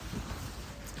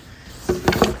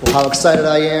Well, how excited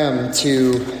I am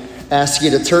to ask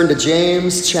you to turn to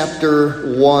James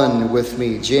chapter 1 with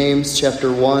me. James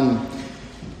chapter 1.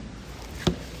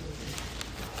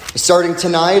 Starting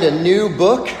tonight, a new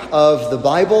book of the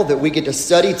Bible that we get to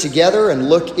study together and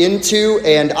look into,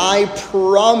 and I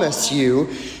promise you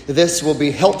this will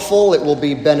be helpful, it will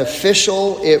be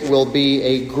beneficial, it will be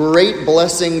a great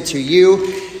blessing to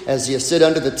you as you sit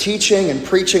under the teaching and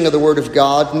preaching of the Word of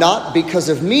God, not because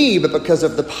of me, but because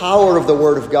of the power of the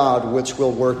Word of God, which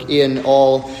will work in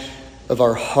all of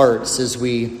our hearts as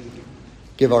we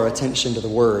give our attention to the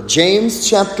Word. James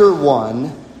chapter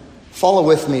 1, follow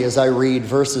with me as I read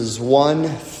verses 1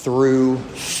 through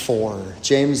 4.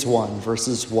 James 1,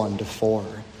 verses 1 to 4.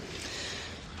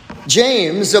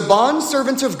 James, a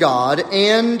bondservant of God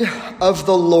and of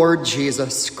the Lord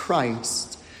Jesus Christ,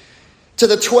 to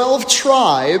the 12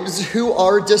 tribes who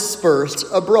are dispersed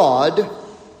abroad,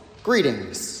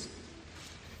 greetings.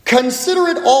 Consider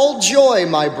it all joy,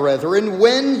 my brethren,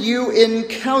 when you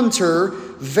encounter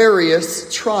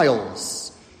various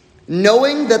trials,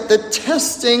 knowing that the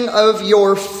testing of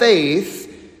your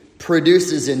faith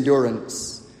produces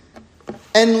endurance.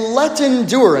 And let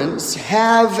endurance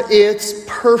have its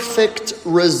perfect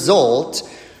result,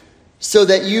 so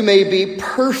that you may be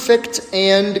perfect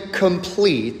and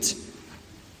complete,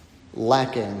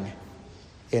 lacking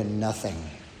in nothing.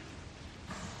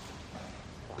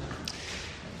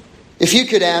 If you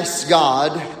could ask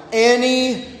God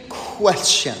any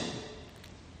question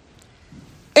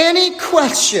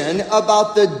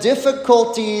about the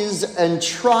difficulties and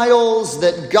trials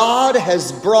that God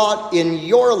has brought in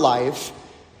your life,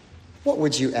 what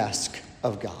would you ask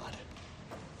of God?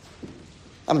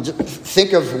 Just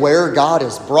think of where God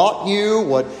has brought you,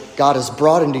 what God has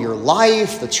brought into your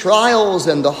life, the trials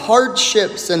and the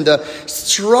hardships and the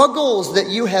struggles that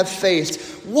you have faced.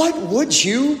 What would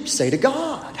you say to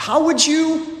God? How would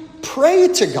you pray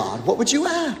to God? What would you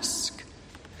ask?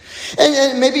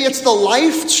 And maybe it's the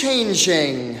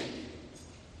life-changing.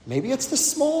 Maybe it's the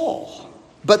small,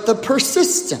 but the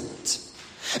persistent.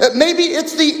 Maybe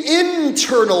it's the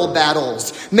internal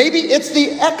battles. Maybe it's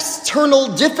the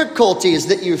external difficulties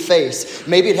that you face.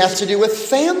 Maybe it has to do with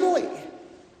family.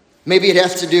 Maybe it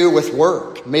has to do with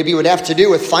work. Maybe it would have to do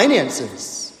with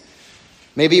finances.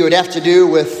 Maybe it would have to do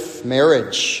with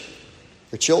marriage,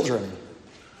 your children,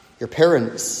 your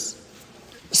parents,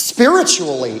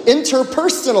 spiritually,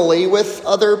 interpersonally with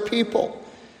other people.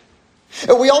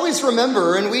 We always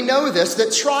remember, and we know this,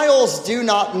 that trials do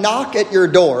not knock at your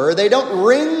door. They don't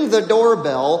ring the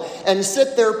doorbell and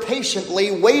sit there patiently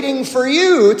waiting for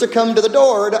you to come to the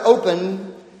door to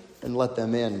open and let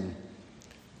them in.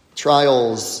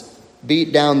 Trials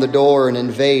beat down the door and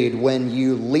invade when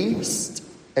you least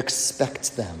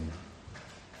expect them.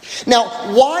 Now,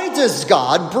 why does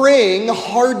God bring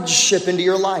hardship into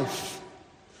your life?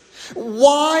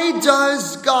 Why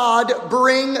does God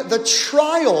bring the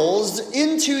trials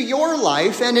into your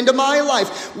life and into my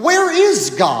life? Where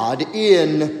is God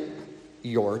in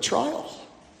your trial?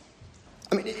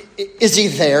 Is he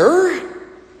there?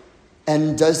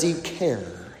 And does he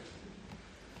care?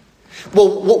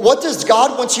 Well, what does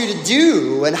God want you to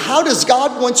do? And how does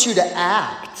God want you to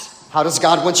act? How does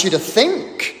God want you to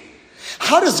think?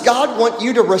 How does God want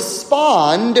you to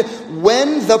respond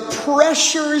when the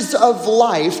pressures of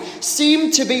life seem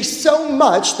to be so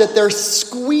much that they're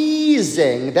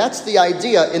squeezing? That's the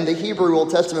idea in the Hebrew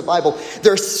Old Testament Bible.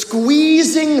 They're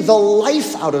squeezing the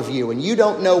life out of you and you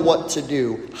don't know what to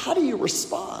do. How do you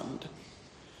respond?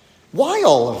 Why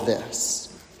all of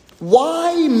this?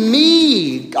 Why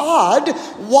me? God,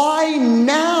 why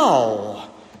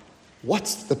now?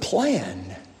 What's the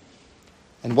plan?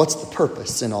 And what's the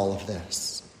purpose in all of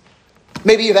this?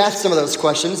 Maybe you've asked some of those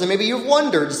questions, and maybe you've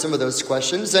wondered some of those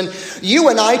questions, and you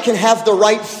and I can have the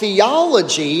right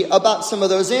theology about some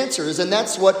of those answers, and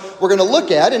that's what we're going to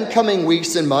look at in coming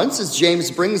weeks and months as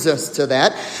James brings us to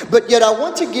that. But yet I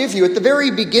want to give you at the very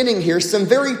beginning here some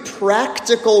very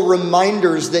practical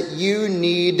reminders that you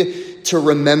need to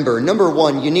remember. Number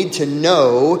one, you need to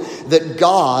know that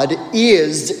God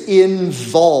is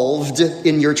involved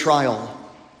in your trial.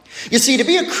 You see, to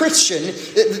be a Christian,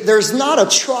 there's not a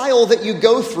trial that you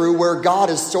go through where God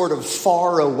is sort of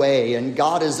far away and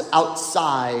God is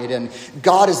outside and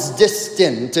God is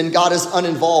distant and God is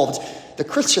uninvolved. The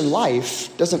Christian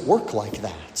life doesn't work like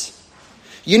that.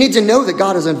 You need to know that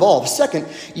God is involved. Second,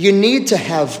 you need to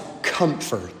have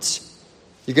comfort.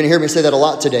 You're going to hear me say that a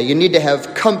lot today. You need to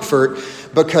have comfort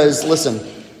because, listen,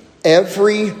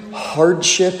 every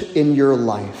hardship in your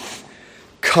life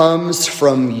comes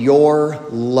from your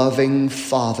loving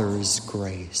Father's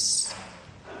grace.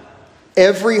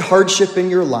 Every hardship in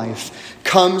your life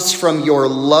comes from your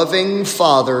loving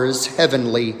Father's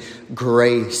heavenly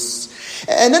grace.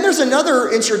 And then there's another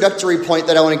introductory point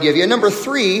that I want to give you. Number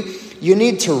 3, you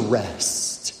need to rest.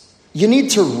 You need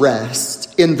to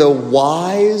rest in the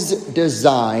wise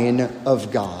design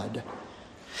of God.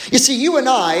 You see, you and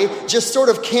I just sort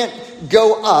of can't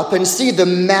go up and see the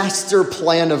master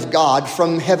plan of God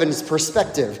from heaven's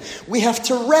perspective. We have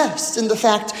to rest in the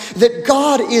fact that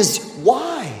God is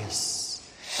wise.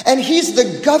 And he's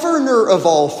the governor of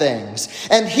all things.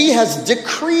 And he has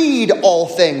decreed all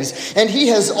things. And he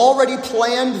has already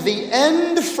planned the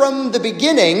end from the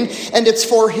beginning. And it's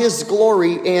for his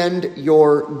glory and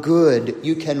your good.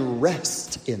 You can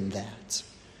rest in that.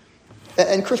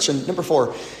 And Christian, number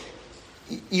 4,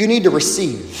 you need to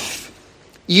receive.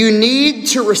 You need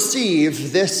to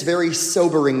receive this very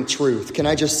sobering truth. Can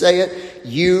I just say it?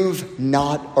 You've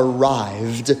not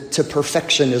arrived to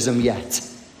perfectionism yet.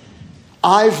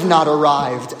 I've not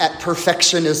arrived at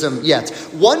perfectionism yet.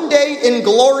 One day in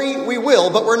glory we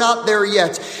will, but we're not there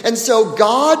yet. And so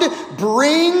God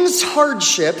brings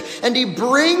hardship and he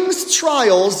brings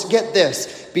trials, get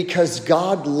this, because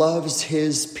God loves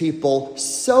his people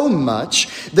so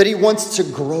much that he wants to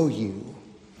grow you.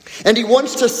 And he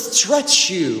wants to stretch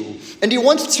you. And he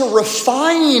wants to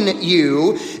refine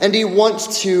you. And he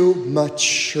wants to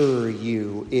mature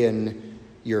you in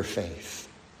your faith.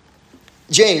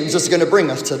 James is going to bring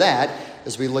us to that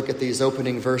as we look at these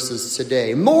opening verses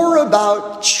today. More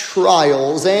about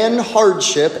trials and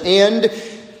hardship and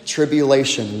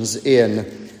tribulations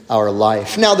in our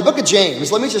life. Now, the book of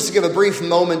James, let me just give a brief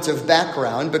moment of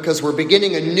background because we're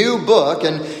beginning a new book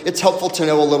and it's helpful to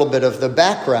know a little bit of the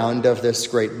background of this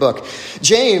great book.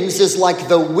 James is like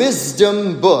the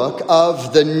wisdom book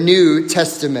of the New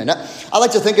Testament. I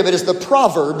like to think of it as the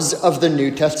Proverbs of the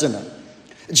New Testament.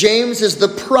 James is the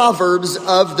Proverbs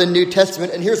of the New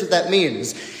Testament, and here's what that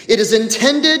means. It is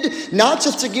intended not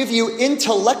just to give you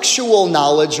intellectual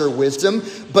knowledge or wisdom,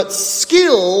 but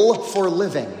skill for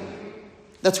living.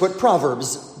 That's what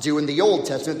Proverbs do in the Old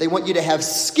Testament. They want you to have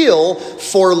skill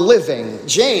for living.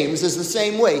 James is the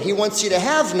same way. He wants you to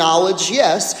have knowledge,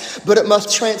 yes, but it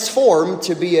must transform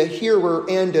to be a hearer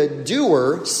and a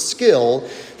doer, skill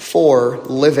for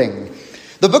living.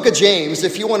 The book of James,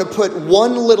 if you want to put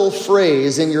one little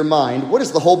phrase in your mind, what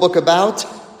is the whole book about?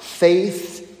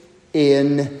 Faith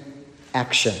in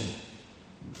action.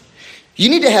 You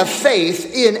need to have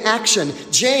faith in action.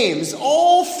 James,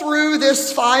 all through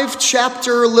this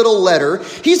 5-chapter little letter,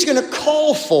 he's going to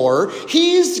call for,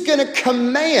 he's going to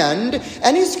command,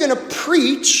 and he's going to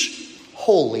preach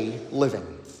holy living.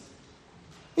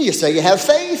 You say you have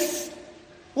faith.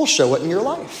 We'll show it in your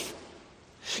life.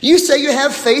 You say you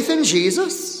have faith in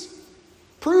Jesus?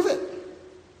 Prove it.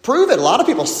 Prove it. A lot of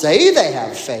people say they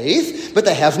have faith, but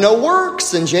they have no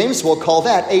works. And James will call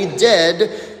that a dead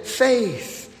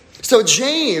faith. So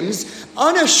James,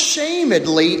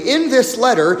 unashamedly in this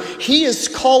letter, he is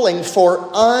calling for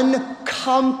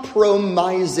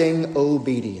uncompromising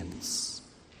obedience.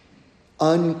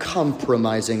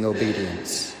 Uncompromising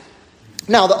obedience.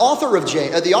 Now, the author of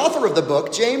the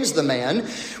book, James the man,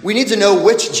 we need to know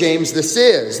which James this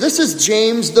is. This is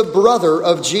James, the brother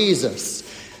of Jesus.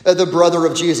 The brother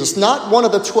of Jesus, not one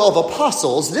of the 12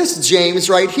 apostles. This James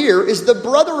right here is the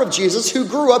brother of Jesus who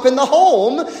grew up in the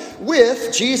home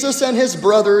with Jesus and his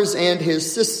brothers and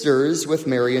his sisters with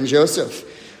Mary and Joseph.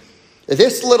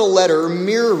 This little letter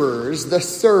mirrors the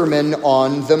Sermon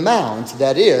on the Mount.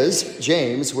 That is,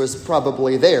 James was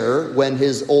probably there when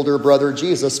his older brother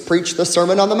Jesus preached the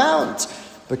Sermon on the Mount,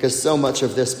 because so much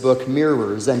of this book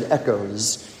mirrors and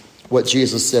echoes what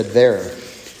Jesus said there.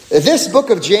 This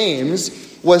book of James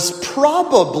was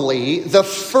probably the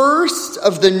first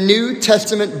of the New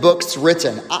Testament books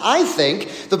written. I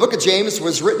think the book of James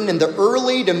was written in the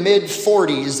early to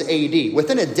mid-40s AD,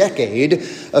 within a decade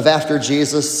of after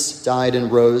Jesus died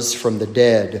and rose from the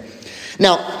dead.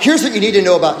 Now, here's what you need to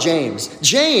know about James.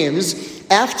 James,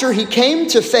 after he came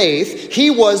to faith,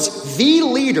 he was the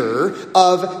leader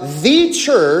of the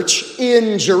church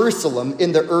in Jerusalem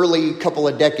in the early couple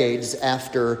of decades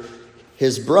after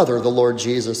his brother, the Lord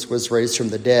Jesus, was raised from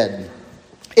the dead.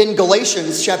 In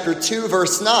Galatians chapter 2,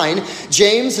 verse 9,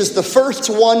 James is the first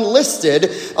one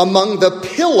listed among the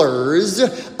pillars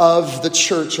of the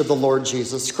church of the Lord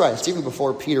Jesus Christ, even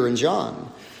before Peter and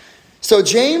John. So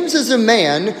James is a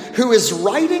man who is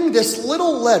writing this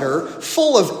little letter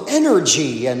full of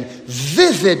energy and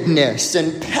vividness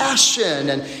and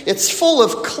passion, and it's full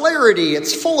of clarity,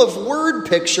 it's full of word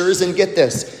pictures, and get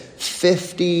this,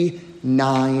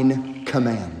 59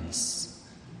 commands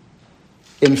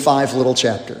in 5 little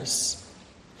chapters.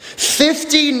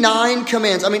 59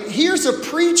 commands. I mean, here's a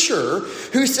preacher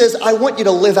who says, I want you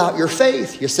to live out your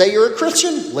faith. You say you're a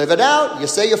Christian, live it out. You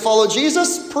say you follow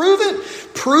Jesus, prove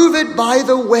it. Prove it by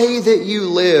the way that you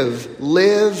live.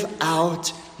 Live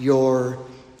out your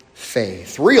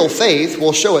faith. Real faith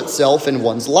will show itself in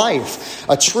one's life.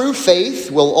 A true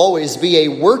faith will always be a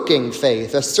working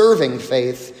faith, a serving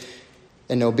faith,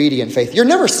 an obedient faith. You're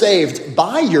never saved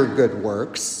by your good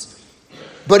works.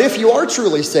 But if you are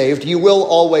truly saved, you will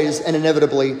always and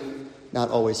inevitably, not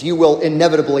always, you will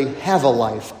inevitably have a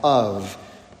life of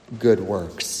good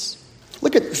works.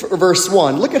 Look at verse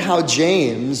 1. Look at how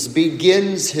James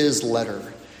begins his letter.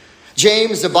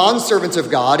 James, a bondservant of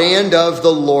God and of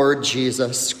the Lord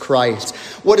Jesus Christ.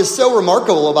 What is so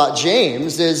remarkable about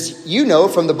James is, you know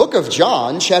from the book of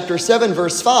John, chapter 7,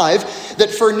 verse 5,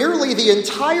 that for nearly the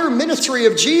entire ministry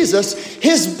of Jesus,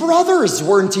 his brothers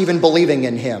weren't even believing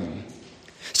in him.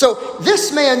 So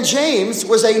this man, James,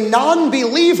 was a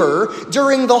non-believer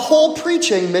during the whole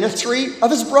preaching ministry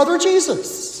of his brother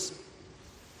Jesus,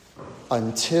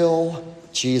 until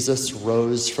Jesus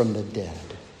rose from the dead.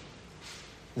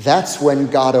 That's when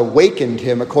God awakened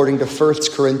him, according to 1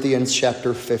 Corinthians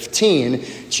chapter 15.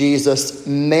 Jesus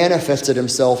manifested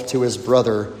himself to his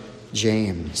brother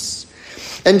James.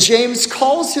 And James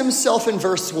calls himself in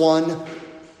verse 1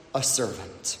 a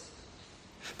servant.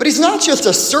 But he's not just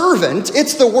a servant,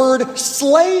 it's the word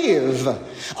slave.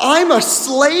 I'm a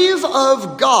slave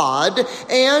of God,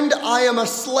 and I am a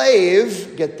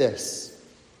slave, get this,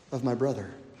 of my brother,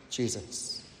 Jesus.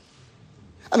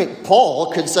 I mean,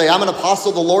 Paul could say, I'm an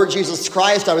apostle of the Lord Jesus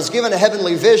Christ. I was given a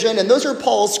heavenly vision, and those are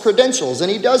Paul's credentials, and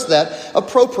he does that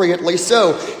appropriately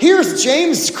so. Here's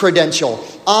James' credential.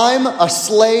 I'm a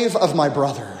slave of my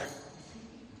brother.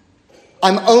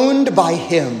 I'm owned by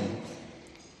him.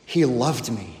 He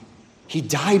loved me. He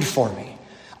died for me.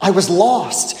 I was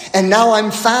lost, and now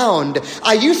I'm found.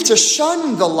 I used to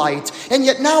shun the light, and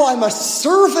yet now I'm a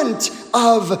servant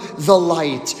of the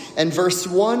light. And verse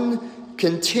 1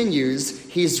 continues,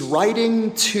 he's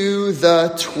writing to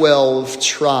the 12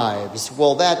 tribes.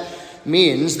 Well, that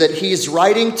means that he's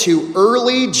writing to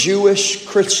early Jewish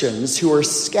Christians who are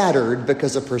scattered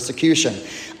because of persecution.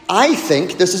 I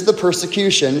think this is the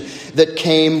persecution that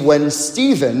came when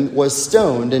Stephen was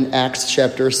stoned in Acts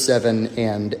chapter 7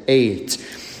 and 8.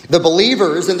 The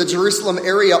believers in the Jerusalem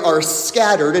area are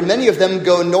scattered, and many of them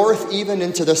go north even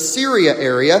into the Syria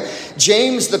area.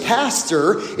 James, the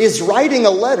pastor, is writing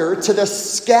a letter to the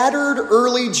scattered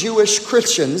early Jewish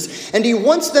Christians, and he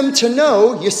wants them to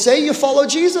know, you say you follow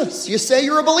Jesus, you say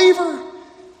you're a believer.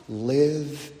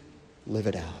 Live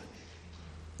it out.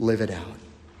 Live it out.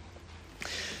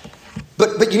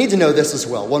 But you need to know this as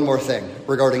well. One more thing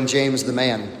regarding James the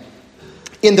man.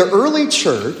 In the early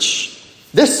church,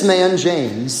 this man,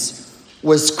 James,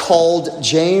 was called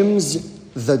James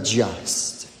the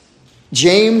Just.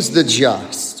 James the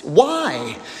Just.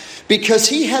 Why? Because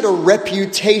he had a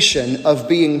reputation of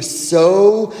being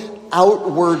so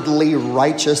outwardly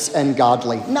righteous and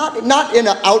godly. Not in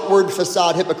an outward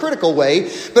facade hypocritical way,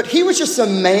 but he was just a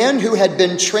man who had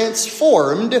been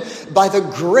transformed by the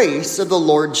grace of the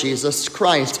Lord Jesus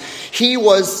Christ. He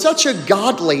was such a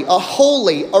godly, a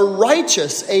holy, a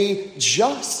righteous, a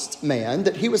just man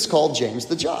that he was called James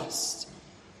the Just.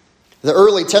 The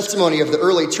early testimony of the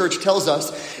early church tells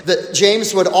us that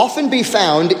James would often be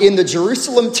found in the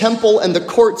Jerusalem temple and the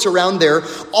courts around there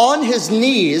on his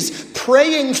knees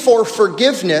praying for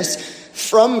forgiveness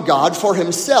from God for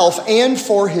himself and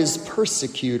for his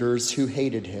persecutors who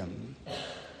hated him.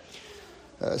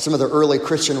 Some of the early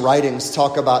Christian writings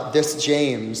talk about this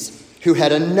James who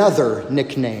had another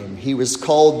nickname. He was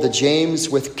called the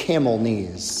James with camel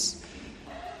knees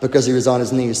because he was on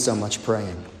his knees so much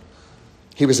praying.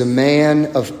 He was a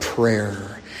man of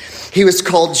prayer. He was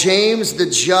called James the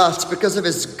Just because of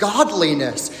his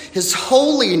godliness, his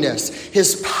holiness,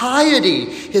 his piety,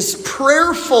 his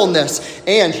prayerfulness,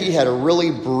 and he had a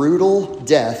really brutal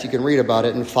death. You can read about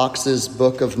it in Fox's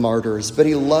Book of Martyrs, but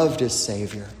he loved his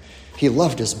Savior. He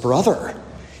loved his brother.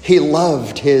 He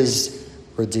loved his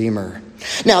Redeemer.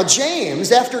 Now,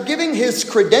 James, after giving his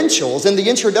credentials in the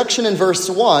introduction in verse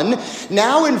 1,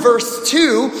 now in verse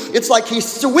 2, it's like he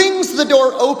swings the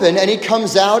door open and he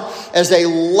comes out as a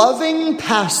loving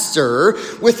pastor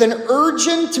with an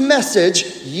urgent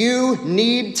message you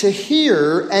need to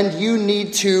hear and you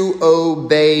need to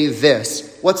obey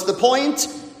this. What's the point?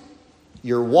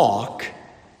 Your walk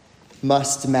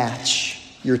must match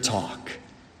your talk.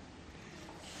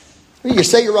 You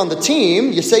say you're on the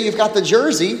team, you say you've got the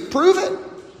jersey, prove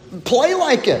it. Play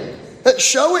like it.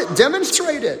 Show it,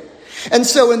 demonstrate it. And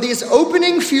so in these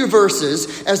opening few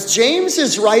verses, as James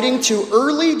is writing to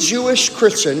early Jewish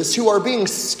Christians who are being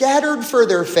scattered for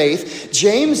their faith,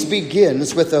 James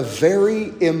begins with a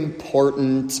very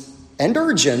important and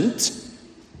urgent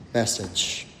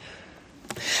message.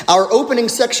 Our opening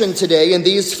section today in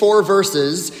these 4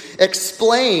 verses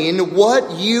explain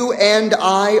what you and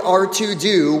I are to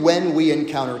do when we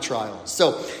encounter trials.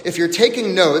 So if you're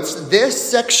taking notes, this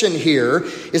section here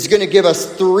is going to give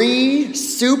us 3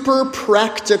 super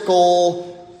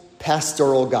practical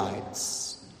pastoral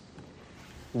guides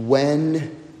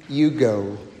when you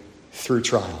go through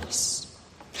trials.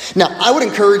 Now, I would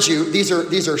encourage you, these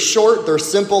are short, they're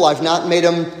simple. I've not made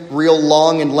them real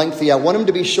long and lengthy. I want them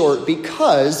to be short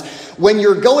because when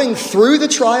you're going through the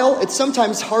trial, it's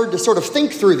sometimes hard to sort of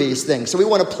think through these things. So we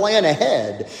want to plan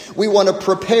ahead. We want to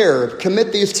prepare,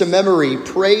 commit these to memory,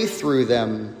 pray through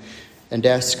them, and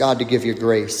ask God to give you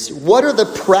grace. What are the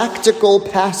practical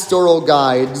pastoral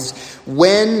guides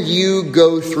when you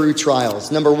go through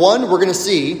trials? Number 1, we're going to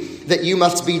see that you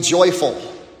must be joyful.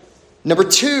 Number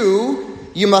 2,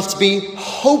 you must be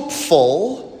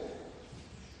hopeful.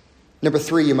 Number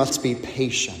 3, you must be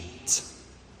patient.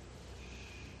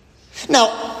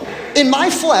 Now, in my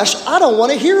flesh, I don't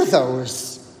want to hear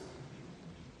those.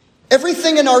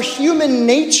 Everything in our human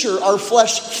nature, our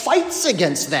flesh fights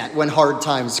against that when hard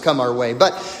times come our way.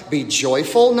 But be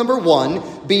joyful, number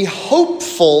 1. Be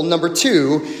hopeful, number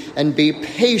 2. And be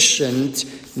patient,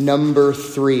 number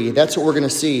 3. That's what we're going to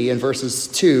see in verses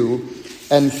 2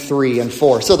 and 3 and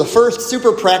 4. So the first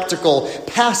super practical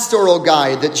pastoral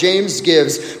guide that James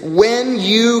gives when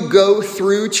you go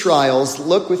through trials,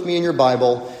 look with me in your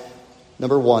Bible.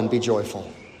 Number 1, be joyful.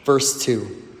 Verse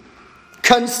 2.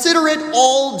 Consider it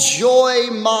all joy,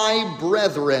 my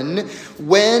brethren,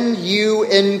 when you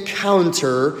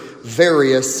encounter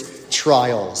various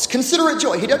trials. Consider it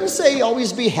joy. He doesn't say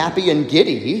always be happy and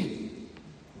giddy.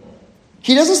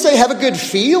 He doesn't say have a good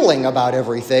feeling about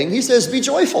everything. He says be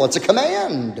joyful. It's a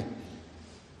command.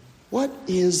 What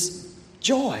is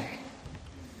joy?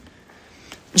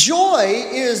 Joy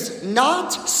is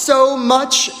not so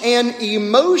much an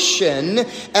emotion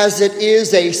as it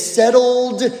is a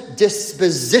settled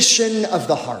disposition of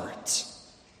the heart.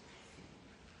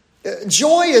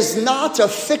 Joy is not a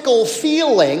fickle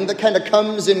feeling that kind of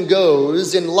comes and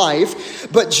goes in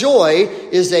life, but joy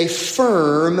is a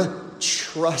firm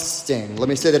trusting. Let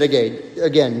me say that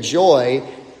again. Joy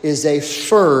is a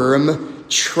firm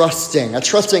trusting. A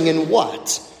trusting in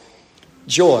what?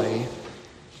 Joy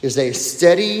is a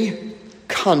steady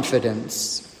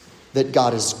confidence that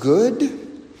God is good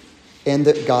and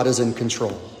that God is in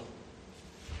control.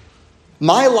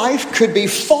 My life could be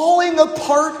falling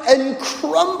apart and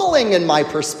crumbling in my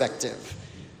perspective.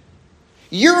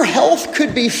 Your health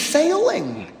could be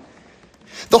failing.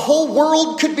 The whole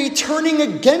world could be turning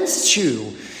against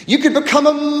you. You could become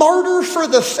a martyr for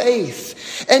the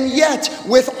faith. And yet,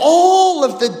 with all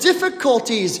of the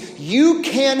difficulties, you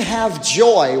can have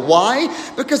joy. Why?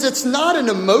 Because it's not an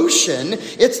emotion.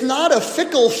 It's not a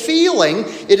fickle feeling.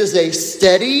 It is a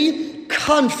steady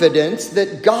confidence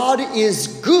that God is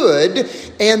good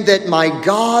and that my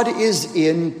God is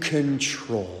in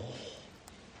control.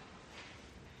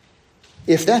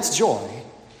 If that's joy,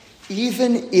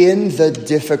 even in the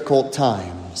difficult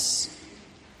times,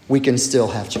 we can still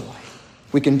have joy.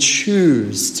 We can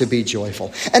choose to be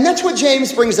joyful. And that's what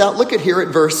James brings out. Look at here at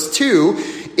verse 2.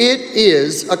 It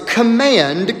is a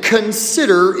command.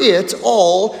 Consider it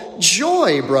all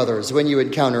joy, brothers, when you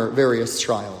encounter various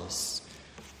trials.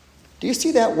 Do you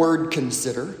see that word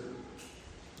consider?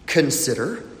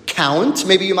 Consider. Count.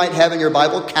 Maybe you might have in your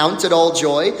Bible, count it all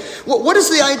joy. What is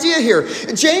the idea here?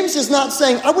 James is not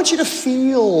saying, I want you to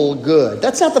feel good.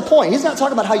 That's not the point. He's not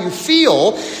talking about how you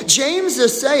feel. James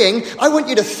is saying, I want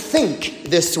you to think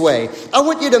this way. I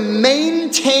want you to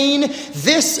maintain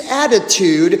this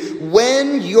attitude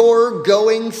when you're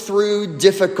going through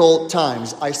difficult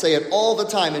times. I say it all the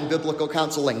time in biblical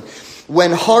counseling.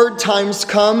 When hard times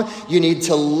come, you need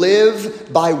to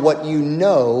live by what you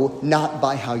know, not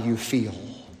by how you feel.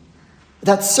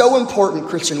 That's so important,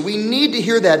 Christian. We need to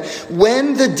hear that.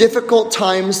 When the difficult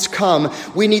times come,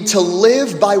 we need to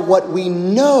live by what we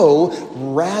know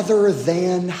rather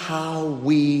than how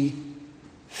we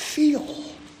feel.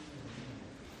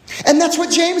 And that's what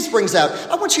James brings out.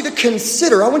 I want you to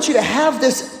consider, I want you to have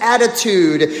this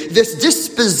attitude, this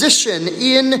disposition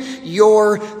in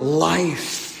your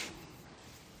life.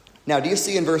 Now, do you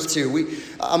see in verse 2,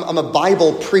 I'm a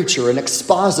Bible preacher, an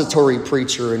expository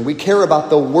preacher, and we care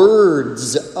about the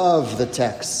words of the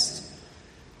text.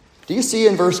 Do you see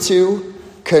in verse 2,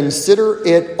 consider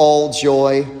it all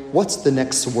joy? What's the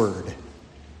next word?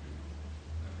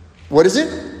 What is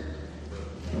it?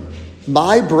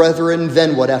 My brethren,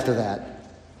 then what after that?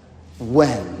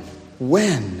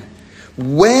 When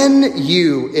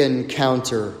you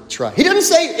encounter trial. He doesn't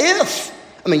say if.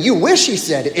 I mean, you wish he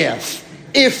said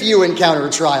if you encounter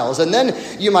trials. And then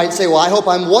you might say, well, I hope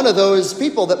I'm one of those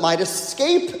people that might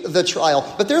escape the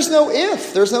trial. But there's no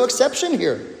if. There's no exception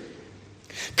here.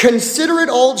 Consider it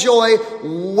all joy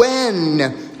when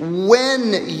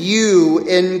you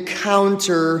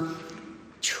encounter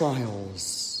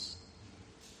trials.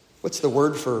 What's the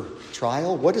word for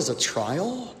trial? What is a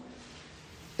trial?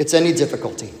 It's any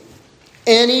difficulty.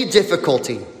 Any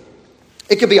difficulty.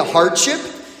 It could be a hardship.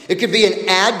 It could be an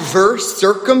adverse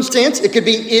circumstance. It could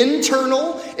be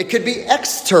internal. It could be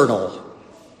external.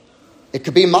 It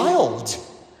could be mild.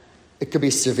 It could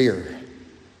be severe.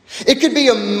 It could be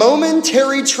a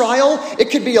momentary trial.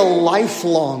 It could be a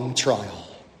lifelong trial.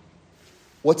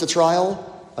 What's a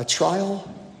trial? A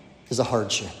trial is a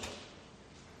hardship.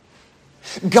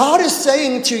 God is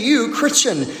saying to you,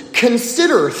 Christian,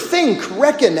 consider, think,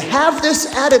 reckon, have this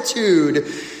attitude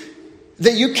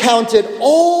that you count it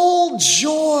all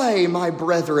joy, my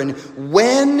brethren,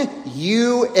 when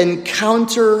you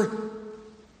encounter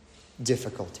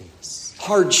difficulties,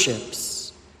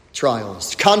 hardships,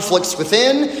 trials, conflicts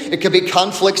within. It could be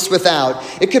conflicts without.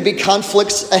 It could be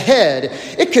conflicts ahead.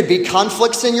 It could be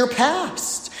conflicts in your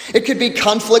past. It could be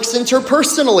conflicts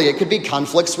interpersonally. It could be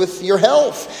conflicts with your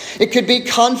health. It could be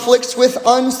conflicts with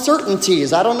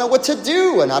uncertainties. I don't know what to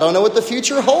do, and I don't know what the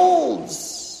future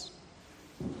holds.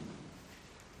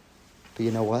 But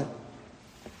you know what?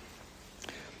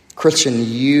 Christian,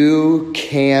 you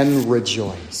can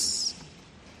rejoice.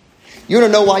 You want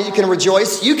to know why you can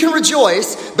rejoice? You can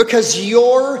rejoice because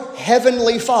your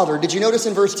heavenly Father, did you notice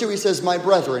in verse 2 he says, my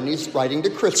brethren, he's writing to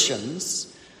Christians,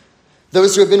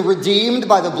 those who have been redeemed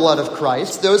by the blood of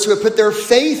Christ, those who have put their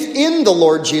faith in the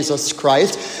Lord Jesus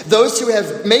Christ, those who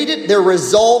have made it their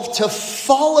resolve to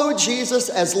follow Jesus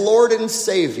as Lord and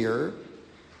Savior.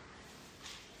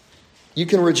 You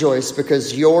can rejoice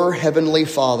because your heavenly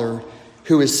Father,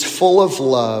 who is full of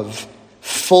love,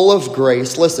 full of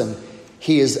grace, listen,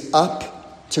 he is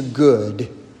up to good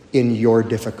in your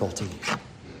difficulty.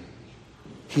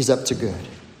 He's up to good.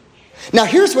 Now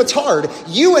here's what's hard.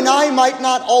 You and I might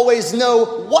not always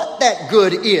know what that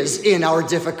good is in our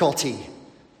difficulty.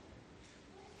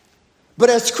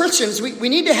 But as Christians, we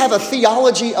need to have a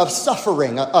theology of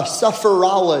suffering, a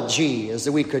sufferology, as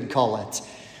we could call it.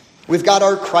 We've got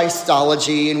our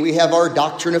Christology, and we have our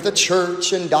doctrine of the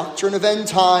church, and doctrine of end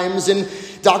times, and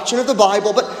doctrine of the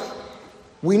Bible, but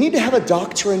we need to have a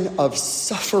doctrine of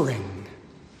suffering.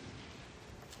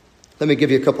 Let me give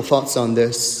you a couple thoughts on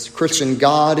this. Christian,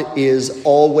 God is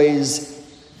always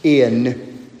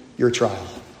in your trial.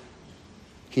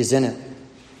 He's in it.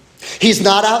 He's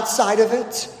not outside of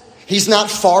it. He's not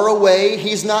far away.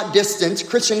 He's not distant.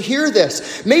 Christian, hear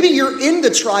this. Maybe you're in the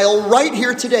trial right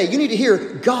here today. You need to hear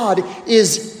God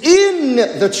is in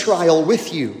the trial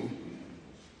with you.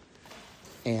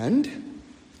 And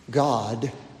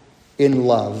God, in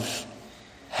love,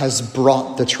 has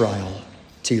brought the trial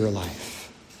to your life.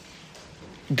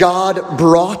 God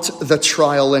brought the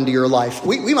trial into your life.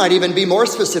 We might even be more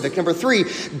specific. Number 3,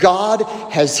 God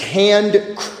has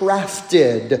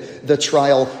handcrafted the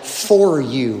trial for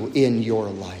you in your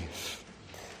life.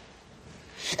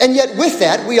 And yet with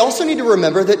that, we also need to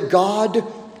remember that God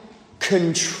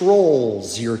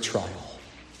controls your trial.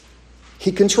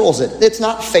 He controls it. It's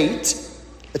not fate.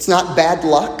 It's not bad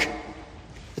luck.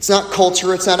 It's not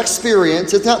culture, it's not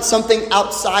experience, it's not something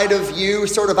outside of you,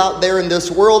 sort of out there in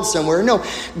this world somewhere. No,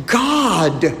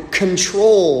 God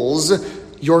controls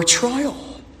your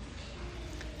trial.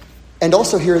 And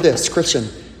also hear this, Christian,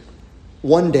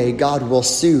 one day God will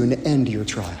soon end your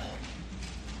trial.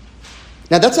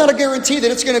 Now that's not a guarantee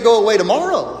that it's going to go away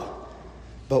tomorrow,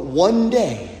 but one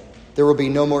day there will be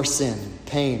no more sin,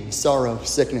 pain, sorrow,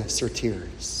 sickness, or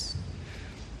tears.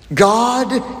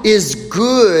 God is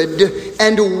good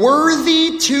and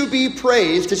worthy to be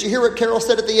praised. Did you hear what Carol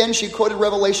said at the end? She quoted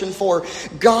Revelation 4.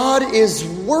 God is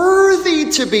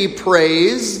worthy to be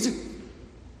praised.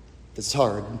 It's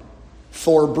hard.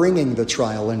 For bringing the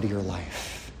trial into your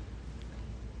life.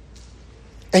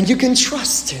 And you can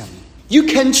trust him. You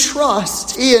can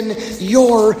trust in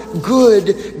your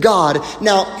good God.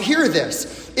 Now, hear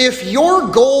this. If your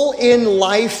goal in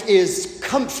life is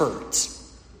comfort,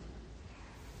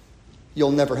 you'll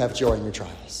never have joy in your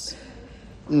trials.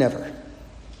 Never.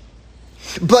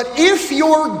 But if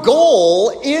your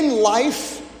goal in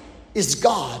life is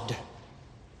God,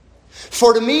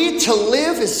 for to me to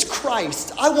live is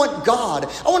Christ. I want God.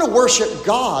 I want to worship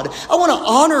God. I want to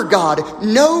honor God,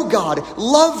 know God,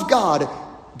 love God,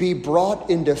 be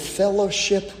brought into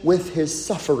fellowship with his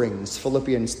sufferings,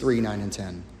 Philippians 3, 9, and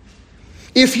 10.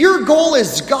 If your goal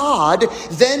is God,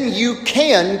 then you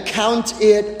can count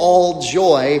it all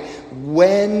joy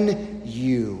when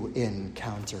you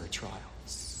encounter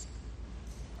trials.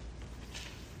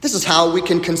 This is how we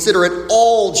can consider it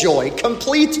all joy,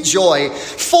 complete joy,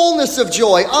 fullness of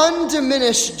joy,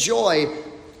 undiminished joy.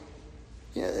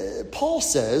 Paul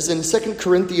says in 2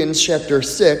 Corinthians chapter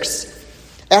 6,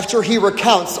 after he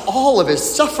recounts all of his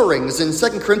sufferings in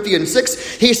 2 Corinthians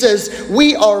 6, he says,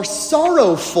 we are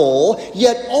sorrowful,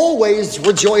 yet always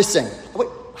rejoicing. Wait,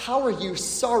 how are you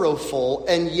sorrowful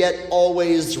and yet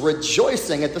always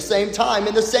rejoicing at the same time,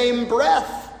 in the same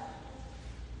breath?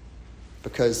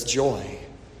 Because joy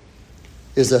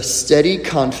is a steady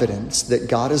confidence that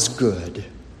God is good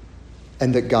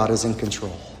and that God is in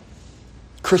control.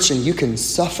 Christian, you can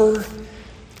suffer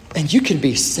and you can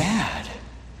be sad.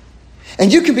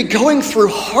 And you can be going through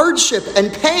hardship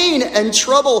and pain and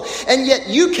trouble, and yet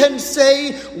you can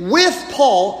say with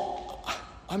Paul,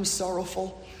 I'm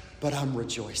sorrowful, but I'm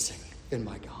rejoicing in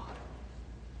my God.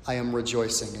 I am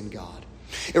rejoicing in God.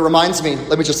 It reminds me,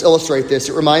 let me just illustrate this.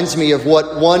 It reminds me of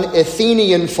what one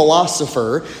Athenian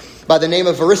philosopher by the name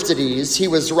of Aristides, he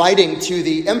was writing to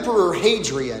the Emperor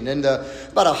Hadrian in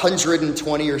about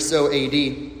 120 or so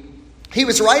AD. He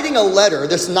was writing a letter,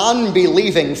 this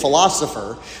non-believing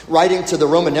philosopher, writing to the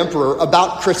Roman emperor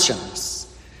about Christians.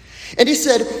 And he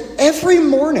said, every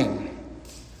morning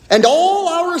and all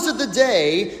hours of the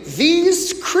day,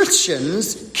 these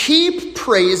Christians keep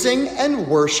praising and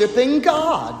worshiping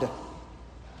God.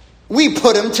 We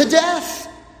put them to death,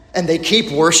 and they keep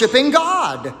worshiping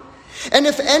God. And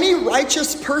if any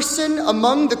righteous person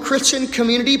among the Christian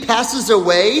community passes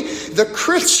away, the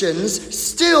Christians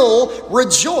still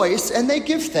rejoice and they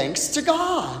give thanks to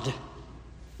God.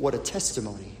 What a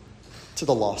testimony to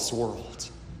the lost world.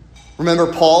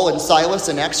 Remember Paul and Silas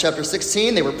in Acts chapter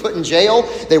 16? They were put in jail.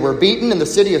 They were beaten in the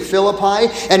city of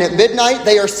Philippi. And at midnight,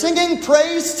 they are singing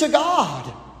praise to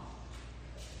God.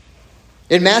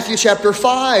 In Matthew chapter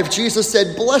 5, Jesus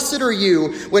said, blessed are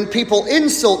you when people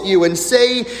insult you and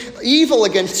say evil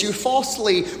against you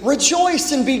falsely.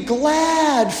 Rejoice and be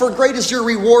glad, for great is your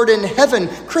reward in heaven.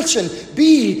 Christian,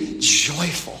 be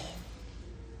joyful.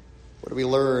 What do we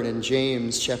learn in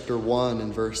James chapter 1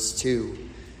 and verse 2?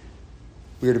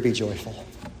 We are to be joyful.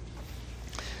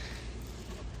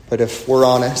 But if we're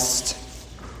honest,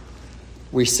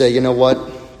 we say, you know what?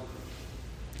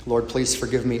 Lord, please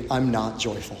forgive me. I'm not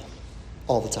joyful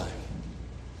all the time.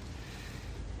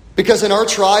 Because in our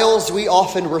trials, we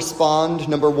often respond,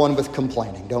 number one, with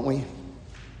complaining, don't we?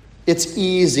 It's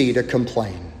easy to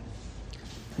complain.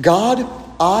 God,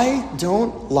 I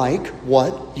don't like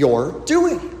what you're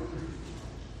doing.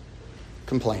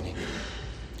 Complaining.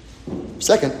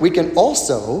 Second, we can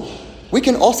also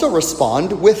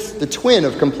respond with the twin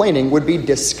of complaining would be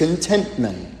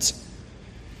discontentment.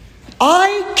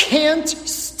 I can't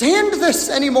stand this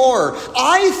anymore.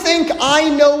 I think I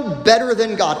know better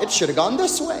than God. It should have gone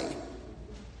this way.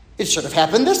 It should have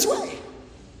happened this way.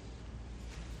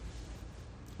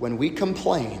 When we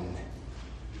complain,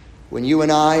 when you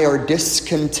and I are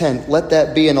discontent, let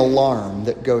that be an alarm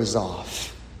that goes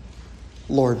off.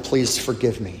 Lord, please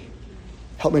forgive me.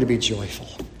 Help me to be joyful.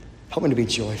 Help me to be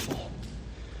joyful.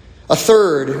 A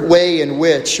third way in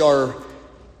which our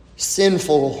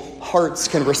sinful hearts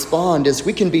can respond is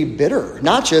we can be bitter,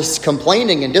 not just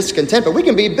complaining and discontent, but we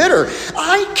can be bitter.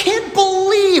 I can't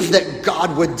believe that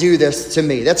God would do this to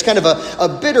me. That's kind of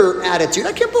a bitter attitude.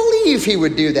 I can't believe he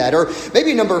would do that. Or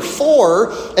maybe number 4,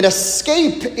 an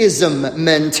escapism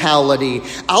mentality.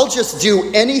 I'll just do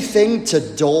anything to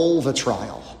dull the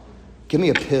trial. Give me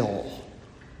a pill.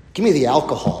 Give me the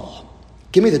alcohol.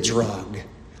 Give me the drug.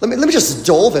 Let me just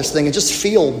dull this thing and just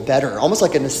feel better. Almost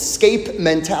like an escape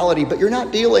mentality, but you're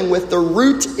not dealing with the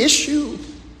root issue.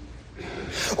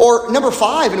 Or number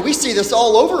 5, and we see this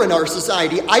all over in our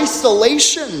society,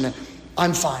 isolation.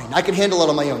 I'm fine. I can handle it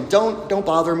on my own. Don't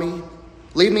bother me.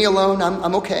 Leave me alone.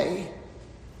 I'm okay.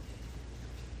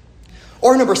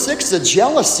 Or number 6, a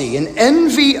jealousy, an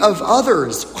envy of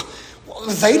others. Well,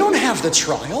 they don't have the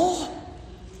trial.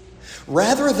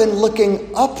 Rather than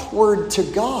looking upward to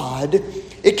God,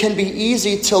 it can be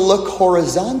easy to look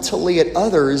horizontally at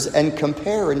others and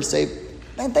compare and say,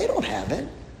 man, they don't have it.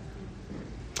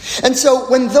 And so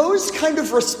when those kind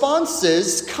of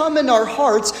responses come in our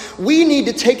hearts, we need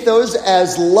to take those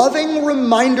as loving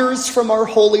reminders from our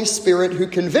Holy Spirit who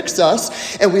convicts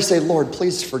us. And we say, Lord,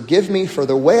 please forgive me for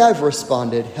the way I've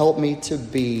responded. Help me to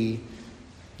be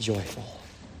joyful.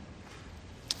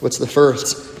 What's the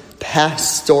first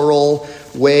pastoral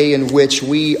way in which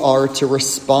we are to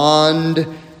respond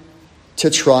to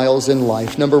trials in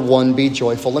life. Number one, be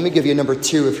joyful. Let me give you number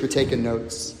two if you're taking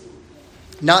notes.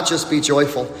 Not just be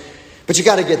joyful, but you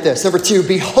got to get this. Number two,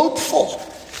 be hopeful.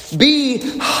 Be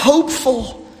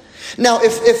hopeful. Now,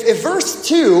 if verse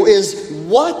 2 is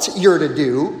what you're to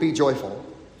do, be joyful,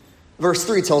 verse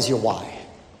 3 tells you why.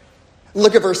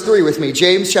 Look at verse 3 with me.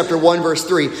 James chapter 1, verse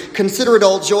 3. Consider it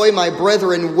all joy, my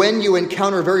brethren, when you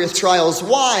encounter various trials.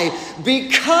 Why?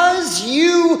 Because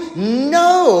you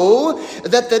know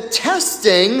that the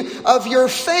testing of your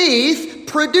faith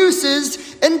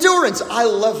produces endurance. I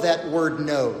love that word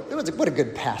know. What a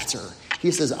good pastor.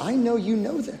 He says, I know you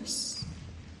know this.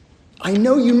 I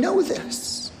know you know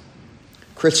this.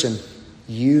 Christian,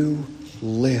 you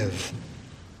live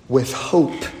with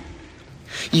hope.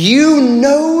 You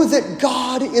know that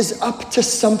God is up to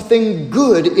something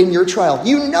good in your trial.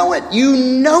 You know it. You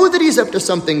know that he's up to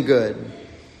something good.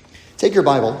 Take your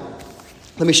Bible.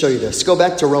 Let me show you this. Go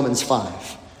back to Romans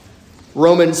 5.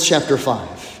 Romans chapter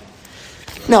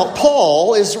 5. Now,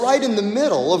 Paul is right in the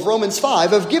middle of Romans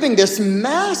 5 of giving this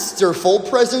masterful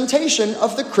presentation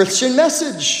of the Christian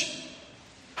message.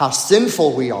 How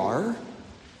sinful we are,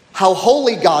 how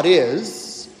holy God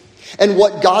is, and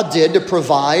what God did to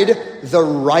provide the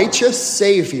righteous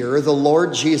Savior, the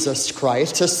Lord Jesus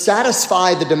Christ, to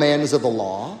satisfy the demands of the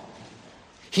law.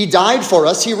 He died for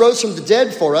us. He rose from the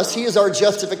dead for us. He is our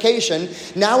justification.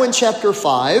 Now in chapter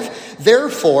 5,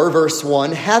 therefore, verse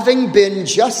 1, having been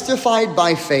justified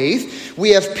by faith,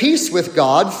 we have peace with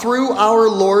God through our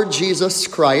Lord Jesus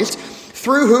Christ,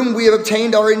 through whom we have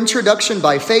obtained our introduction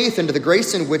by faith into the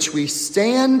grace in which we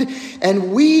stand,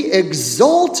 and we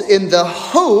exult in the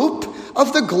hope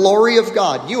of the glory of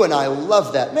God. You and I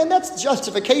love that. Man, that's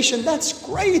justification. That's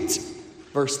great.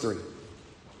 Verse 3.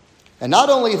 And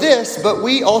not only this, but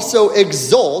we also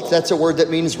exult. That's a word that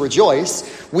means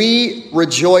rejoice. We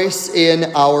rejoice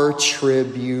in our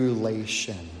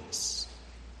tribulations.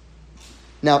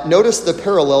 Now, notice the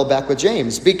parallel back with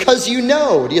James. Because you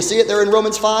know. Do you see it there in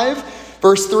Romans 5?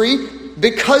 Verse 3,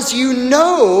 because you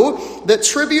know that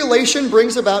tribulation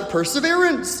brings about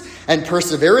perseverance, and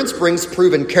perseverance brings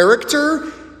proven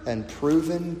character, and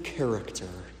proven character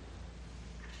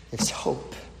is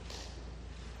hope.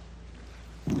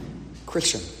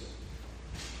 Christian,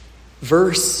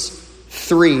 verse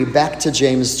 3, back to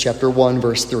James chapter 1,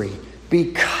 verse 3.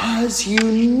 Because you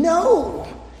know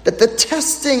that the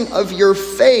testing of your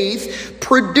faith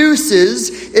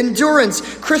produces endurance.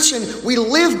 Christian, we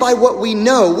live by what we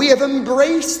know. We have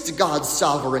embraced God's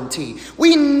sovereignty.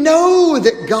 We know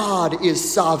that God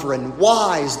is sovereign,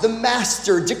 wise, the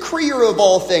master, decreer of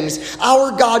all things.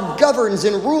 Our God governs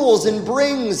and rules and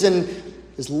brings and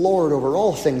is Lord over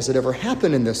all things that ever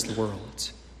happen in this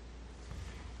world.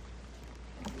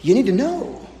 You need to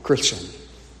know, Christian,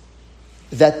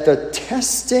 that the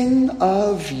testing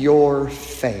of your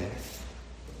faith.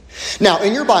 Now,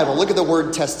 in your Bible, look at the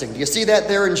word testing. Do you see that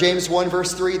there in James 1,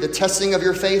 verse 3? The testing of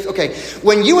your faith? Okay,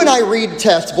 when you and I read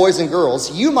tests, boys and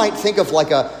girls, you might think of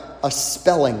like a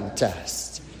spelling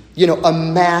test. You know, a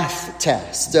math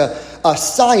test, a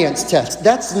science test.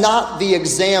 That's not the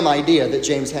exam idea that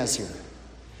James has here.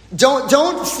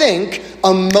 Don't think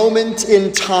a moment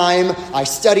in time, I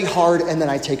study hard and then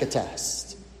I take a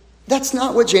test. That's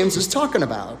not what James is talking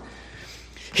about.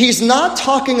 He's not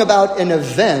talking about an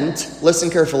event. Listen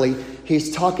carefully.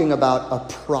 He's talking about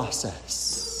a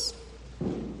process.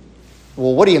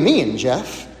 Well, what do you mean,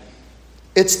 Jeff?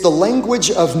 It's the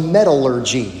language of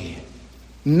metallurgy.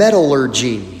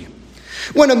 Metallurgy.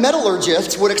 When a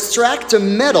metallurgist would extract a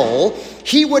metal,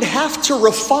 he would have to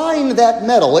refine that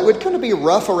metal. It would kind of be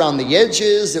rough around the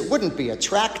edges. It wouldn't be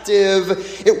attractive.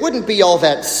 It wouldn't be all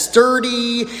that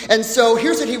sturdy. And so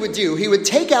here's what he would do. He would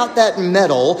take out that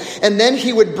metal, and then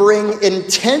he would bring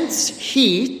intense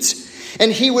heat,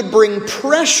 and he would bring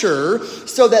pressure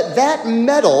so that that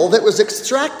metal that was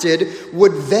extracted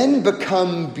would then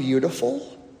become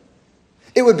beautiful.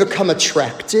 It would become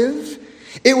attractive.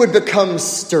 It would become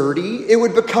sturdy. It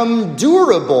would become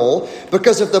durable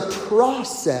because of the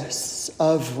process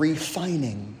of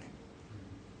refining.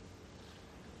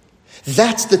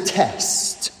 That's the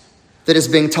test that is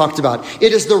being talked about.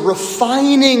 It is the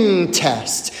refining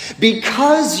test.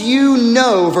 Because you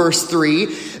know, verse 3,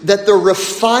 that the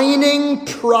refining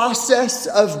process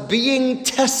of being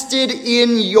tested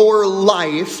in your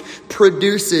life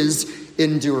produces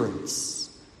endurance.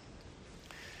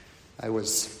 I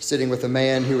was sitting with a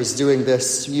man who was doing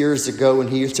this years ago, and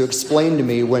he used to explain to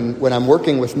me, when I'm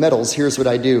working with metals, here's what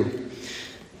I do.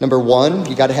 Number 1,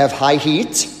 you got to have high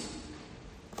heat.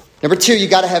 Number 2, you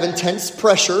got to have intense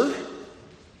pressure.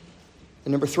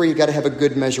 And number 3, you got to have a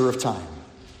good measure of time.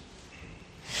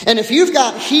 And if you've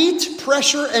got heat,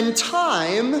 pressure, and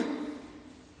time,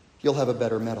 you'll have a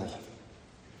better metal.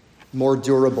 More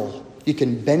durable. You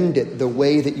can bend it the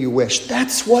way that you wish.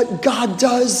 That's what God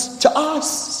does to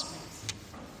us.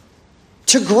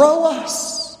 To grow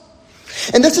us.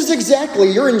 And this is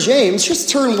exactly, you're in James, just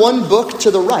turn one book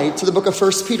to the right, to the book of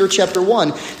 1 Peter chapter 1.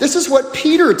 This is what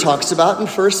Peter talks about in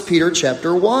 1 Peter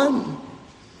chapter 1.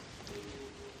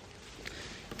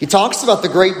 He talks about the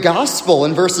great gospel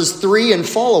in verses 3 and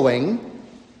following.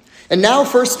 And now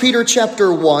 1 Peter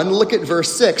chapter 1, look at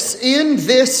verse 6. In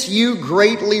this you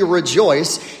greatly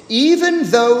rejoice, even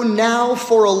though now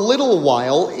for a little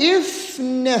while, if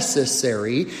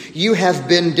necessary, you have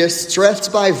been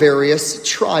distressed by various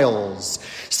trials,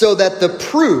 so that the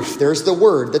proof, there's the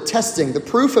word, the testing, the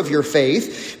proof of your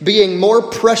faith, being more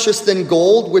precious than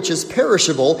gold, which is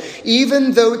perishable,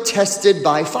 even though tested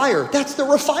by fire. That's the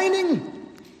refining.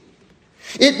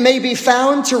 It may be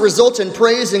found to result in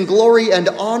praise and glory and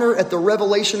honor at the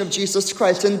revelation of Jesus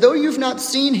Christ. And though you've not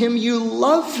seen him, you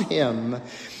love him.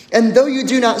 And though you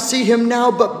do not see him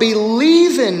now, but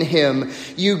believe in him,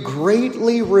 you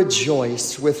greatly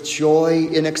rejoice with joy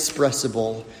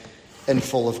inexpressible and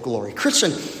full of glory.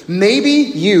 Christian, maybe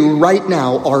you right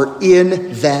now are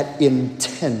in that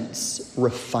intense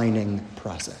refining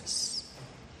process.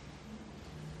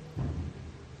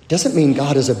 Doesn't mean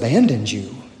God has abandoned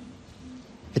you.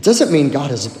 It doesn't mean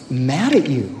God is mad at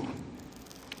you.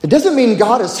 It doesn't mean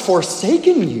God has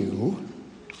forsaken you.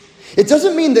 It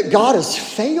doesn't mean that God has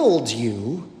failed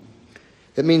you.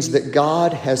 It means that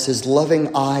God has his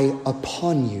loving eye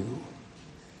upon you.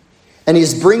 And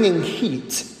he's bringing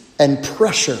heat and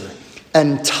pressure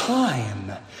and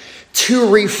time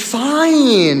to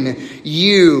refine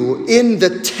you in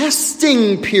the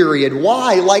testing period.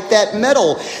 Why? Like that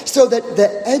metal, so that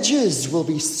the edges will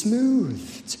be smoothed.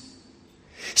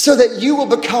 So that you will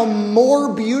become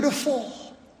more beautiful.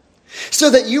 So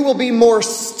that you will be more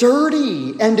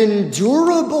sturdy and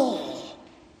endurable.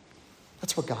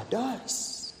 That's what God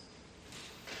does.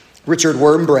 Richard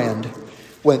Wurmbrand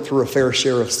went through a fair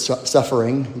share of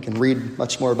suffering. You can read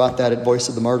much more about that at Voice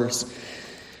of the Martyrs.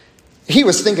 He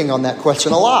was thinking on that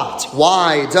question a lot.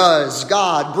 Why does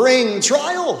God bring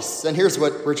trials? And here's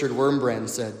what Richard Wurmbrand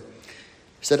said.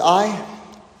 He said, I'm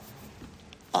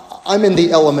in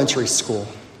the elementary school.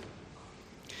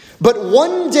 But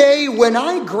one day when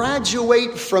I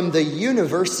graduate from the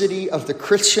University of the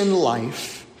Christian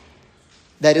life,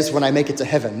 that is when I make it to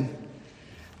heaven,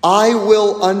 I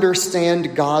will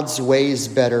understand God's ways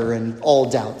better and all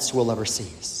doubts will ever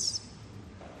cease.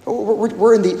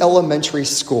 We're in the elementary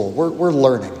school. We're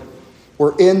learning.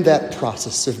 We're in that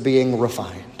process of being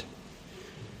refined.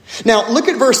 Now, look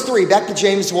at verse 3. Back to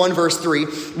James 1, verse 3.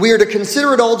 We are to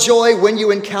consider it all joy when you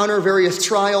encounter various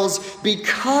trials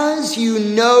because you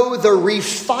know the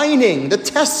refining, the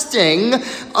testing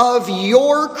of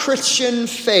your Christian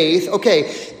faith. Okay,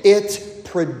 it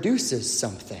produces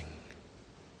something.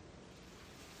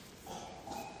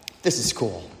 This is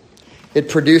cool. It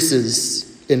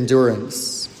produces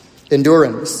endurance.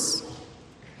 Endurance.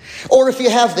 Or if you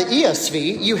have the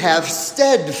ESV, you have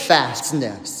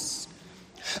steadfastness.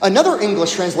 Another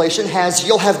English translation has,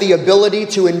 you'll have the ability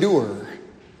to endure.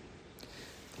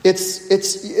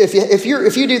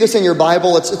 If you do this in your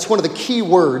Bible, it's one of the key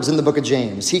words in the book of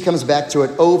James. He comes back to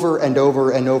it over and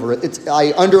over and over.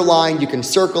 I underline, you can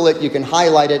circle it, you can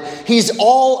highlight it. He's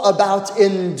all about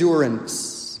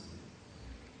endurance.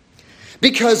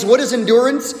 Because what is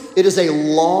endurance? It is a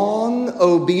long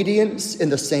obedience in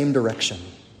the same direction.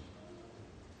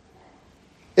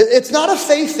 It's not a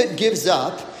faith that gives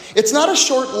up. It's not a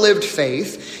short-lived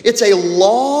faith. It's a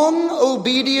long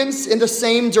obedience in the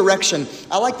same direction.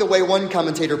 I like the way one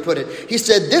commentator put it. He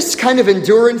said, this kind of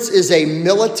endurance is a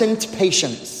militant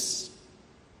patience.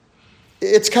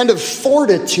 It's kind of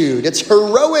fortitude. It's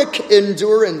heroic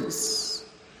endurance.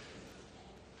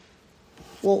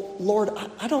 Well, Lord,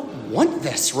 I don't want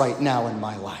this right now in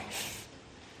my life.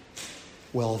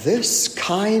 Well, this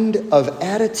kind of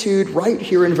attitude right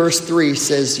here in verse 3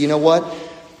 says, you know what?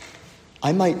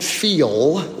 I might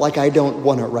feel like I don't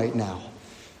want it right now.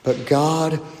 But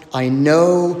God, I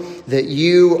know that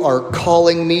you are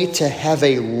calling me to have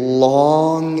a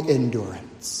long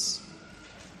endurance,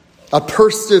 a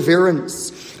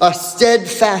perseverance, a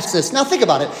steadfastness. Now think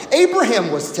about it.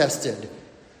 Abraham was tested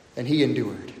and he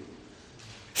endured.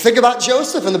 Think about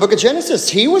Joseph in the book of Genesis.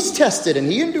 He was tested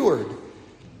and he endured.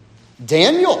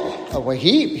 Daniel,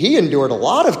 he endured a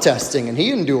lot of testing and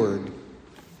he endured.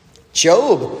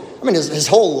 Job, his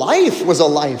whole life was a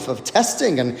life of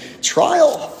testing and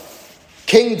trial.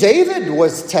 King David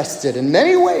was tested in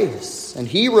many ways, and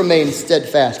he remained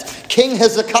steadfast. King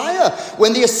Hezekiah,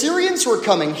 when the Assyrians were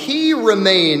coming, he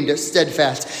remained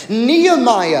steadfast.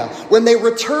 Nehemiah, when they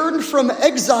returned from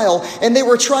exile and they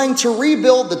were trying to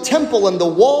rebuild the temple and the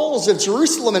walls of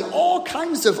Jerusalem and all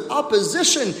kinds of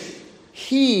opposition,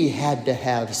 he had to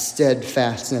have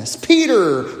steadfastness.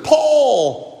 Peter,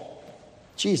 Paul,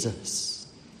 Jesus.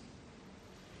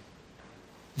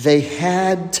 They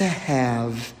had to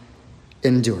have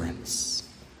endurance.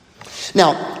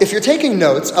 Now, if you're taking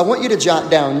notes, I want you to jot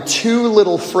down two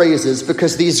little phrases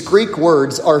because these Greek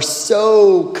words are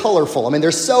so colorful. I mean,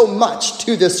 there's so much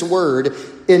to this word,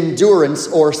 endurance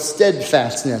or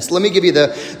steadfastness. Let me give you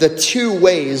the two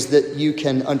ways that you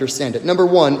can understand it. Number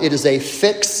one, it is a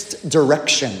fixed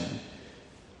direction.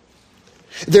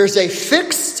 There's a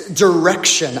fixed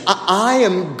direction. I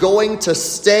am going to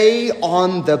stay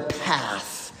on the path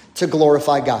to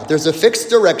glorify God. There's a fixed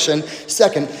direction.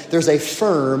 Second, there's a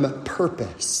firm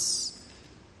purpose.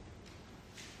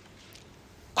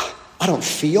 I don't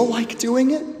feel like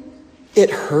doing it. It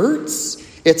hurts.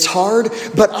 It's hard,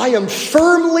 but I am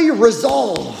firmly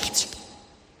resolved.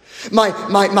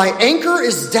 My anchor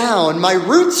is down. My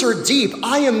roots are deep.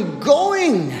 I am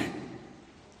going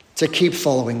to keep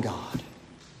following God.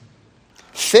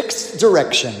 Fixed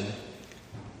direction,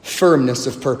 firmness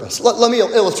of purpose. Let me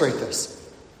illustrate this.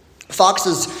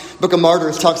 Fox's Book of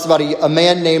Martyrs talks about a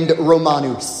man named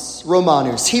Romanus.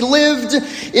 He lived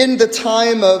in the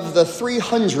time of the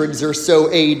 300s or so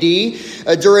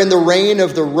AD during the reign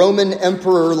of the Roman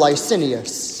Emperor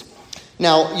Licinius.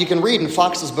 Now, you can read in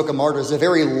Fox's Book of Martyrs a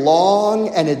very long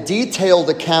and a detailed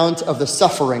account of the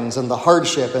sufferings and the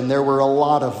hardship, and there were a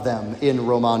lot of them in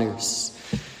Romanus.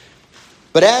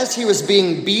 But as he was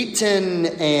being beaten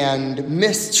and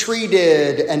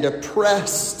mistreated and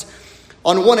oppressed,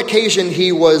 on one occasion,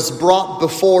 he was brought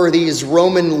before these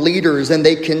Roman leaders, and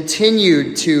they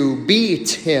continued to beat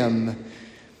him.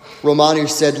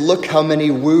 Romanus said, "Look how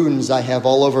many wounds I have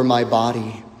all over my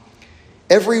body.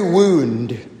 Every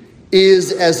wound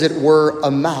is, as it were,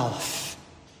 a mouth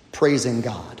praising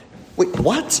God." Wait,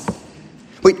 what?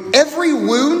 Wait, every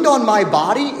wound on my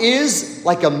body is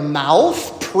like a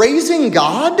mouth praising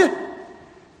God?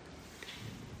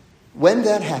 When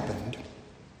that happened,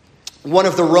 one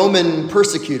of the Roman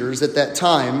persecutors at that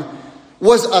time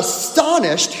was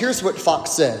astonished, here's what Fox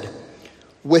said,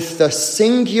 with the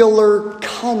singular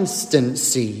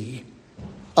constancy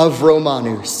of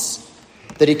Romanus,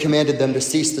 that he commanded them to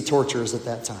cease the tortures at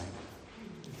that time.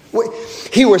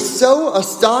 He was so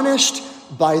astonished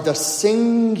by the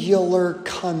singular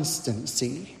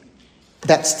constancy,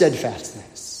 that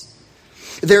steadfastness.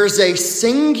 There's a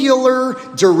singular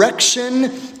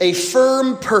direction, a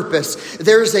firm purpose.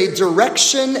 There's a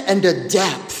direction and a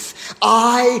depth.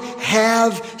 I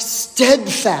have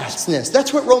steadfastness.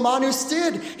 That's what Romanus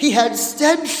did. He had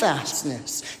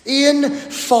steadfastness in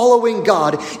following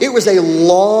God. It was a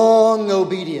long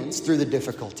obedience through the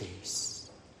difficulties.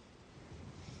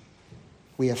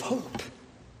 We have hope.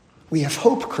 We have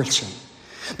hope, Christian.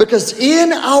 Because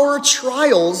in our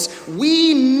trials,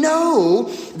 we know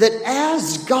that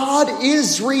as God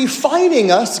is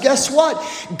refining us, guess what?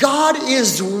 God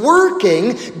is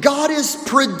working, God is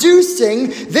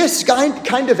producing this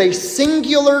kind of a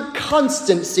singular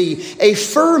constancy, a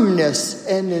firmness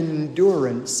and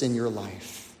endurance in your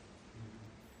life.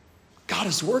 God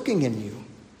is working in you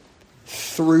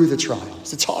through the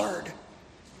trials. It's hard.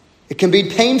 It can be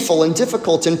painful and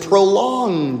difficult and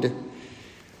prolonged.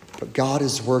 But God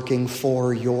is working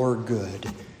for your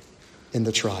good in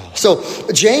the trial. So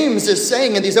James is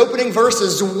saying in these opening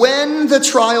verses, when the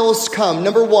trials come,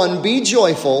 number one, be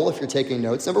joyful, if you're taking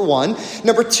notes, number one.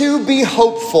 Number two, be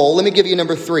hopeful. Let me give you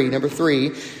number three. Number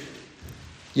three,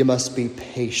 you must be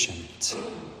patient.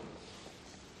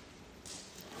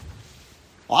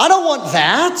 Well, I don't want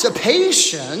that, a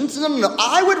patient. No.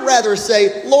 I would rather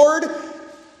say, Lord,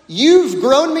 you've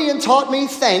grown me and taught me,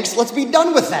 thanks, let's be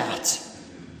done with that.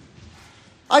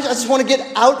 I just want to get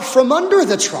out from under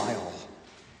the trial.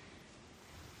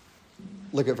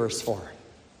 Look at verse 4.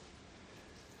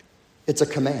 It's a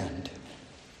command.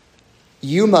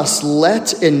 You must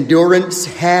let endurance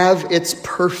have its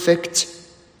perfect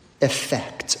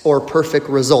effect or perfect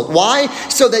result. Why?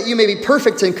 So that you may be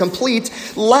perfect and complete,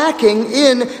 lacking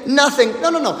in nothing.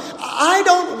 No. I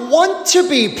don't want to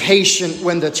be patient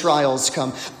when the trials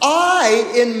come.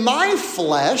 In my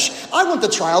flesh, I want the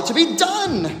trial to be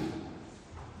done.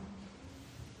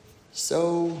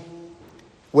 So,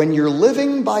 when you're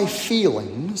living by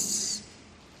feelings,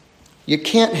 you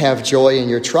can't have joy in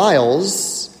your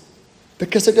trials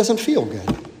because it doesn't feel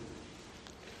good.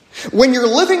 When you're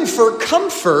living for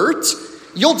comfort,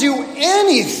 you'll do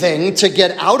anything to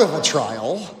get out of a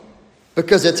trial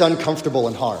because it's uncomfortable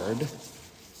and hard.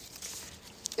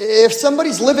 If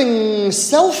somebody's living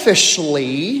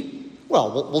selfishly,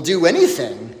 well, we'll do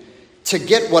anything to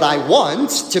get what I want,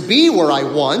 to be where I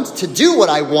want, to do what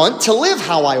I want, to live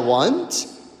how I want.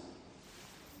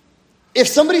 If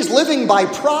somebody's living by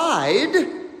pride,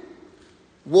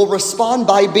 we'll respond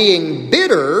by being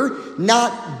bitter,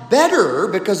 not better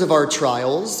because of our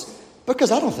trials,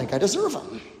 because I don't think I deserve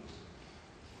them.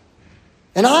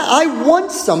 And I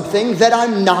want something that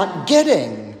I'm not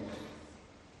getting.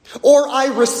 Or I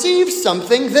receive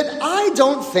something that I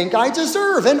don't think I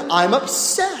deserve, and I'm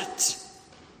upset.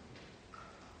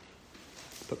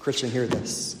 But Christian, hear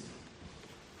this.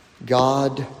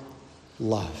 God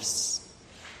loves.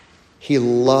 He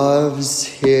loves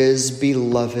his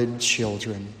beloved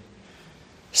children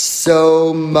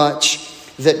so much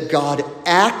that God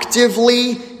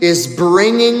actively is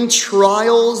bringing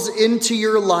trials into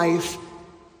your life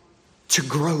to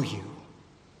grow you.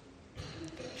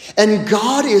 And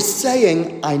God is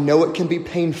saying, I know it can be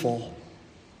painful,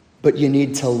 but you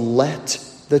need to let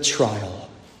the trial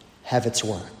have its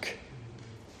work.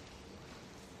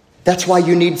 That's why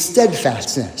you need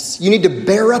steadfastness. You need to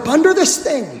bear up under this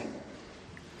thing.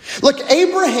 Look,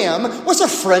 Abraham was a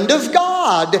friend of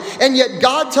God, and yet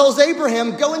God tells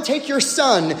Abraham, go and take your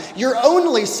son, your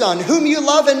only son, whom you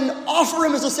love, and offer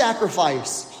him as a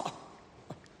sacrifice.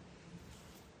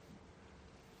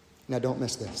 Now don't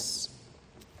miss this.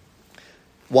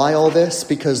 Why all this?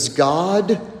 Because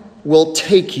God will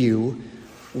take you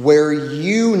where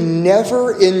you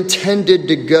never intended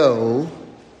to go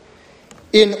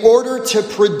in order to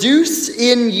produce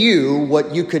in you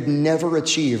what you could never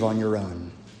achieve on your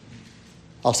own.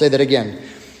 I'll say that again.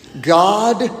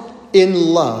 God in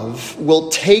love will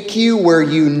take you where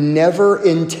you never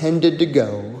intended to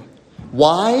go.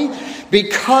 Why?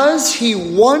 Because he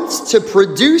wants to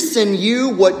produce in you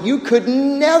what you could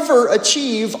never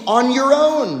achieve on your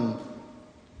own.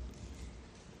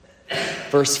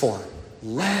 Verse 4.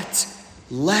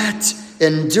 Let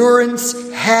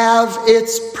endurance have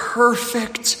its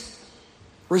perfect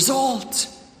result.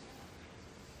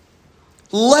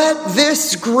 Let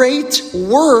this great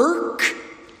work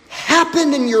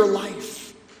happen in your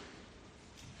life.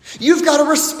 You've got to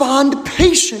respond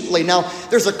patiently. Now,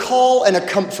 there's a call and a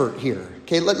comfort here.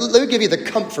 Okay, let me give you the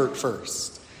comfort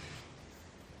first.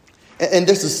 And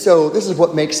this is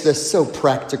what makes this so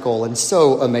practical and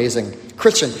so amazing.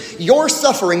 Christian, your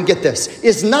suffering, get this,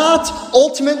 is not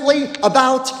ultimately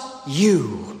about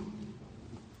you.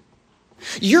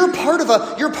 You're part of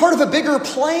a bigger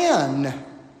plan.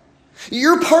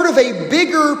 You're part of a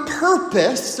bigger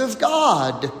purpose of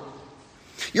God.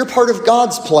 You're part of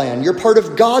God's plan. You're part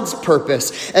of God's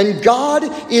purpose. And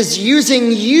God is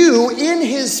using you in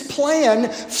his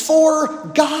plan for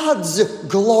God's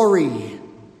glory,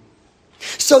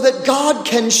 so that God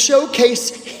can showcase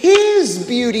his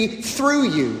beauty through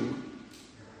you.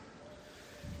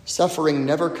 Suffering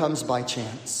never comes by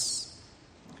chance,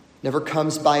 never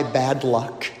comes by bad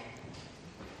luck.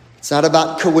 It's not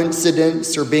about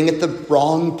coincidence or being at the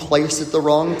wrong place at the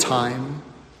wrong time.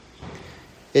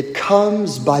 It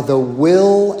comes by the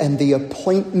will and the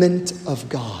appointment of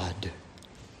God.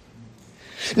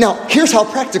 Now, here's how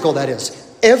practical that is.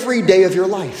 Every day of your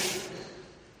life,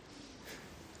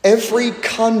 every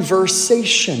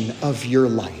conversation of your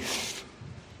life,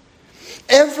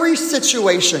 every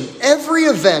situation, every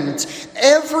event,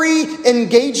 every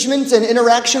engagement and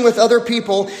interaction with other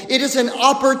people, it is an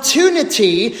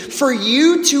opportunity for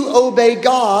you to obey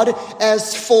God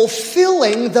as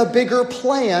fulfilling the bigger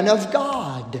plan of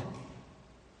God.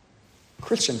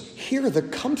 Christian, hear the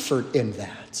comfort in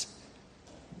that.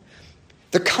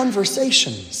 The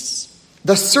conversations,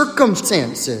 the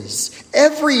circumstances,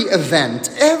 every event,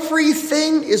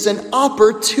 everything is an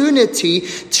opportunity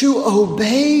to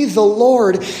obey the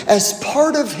Lord as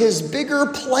part of his bigger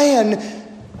plan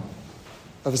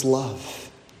of his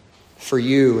love for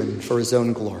you and for his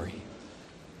own glory.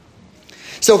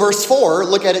 So verse 4,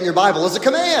 look at it in your Bible, is a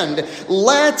command.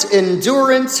 Let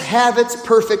endurance have its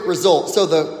perfect result. So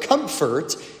the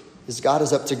comfort is God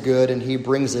is up to good and he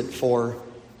brings it for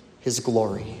his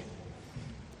glory.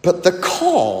 But the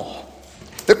call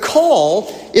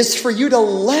is for you to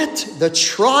let the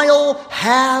trial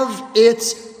have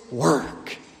its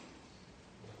work.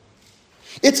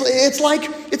 It's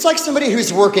like somebody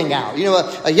who's working out. You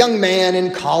know, a young man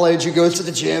in college who goes to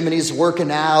the gym and he's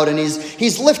working out and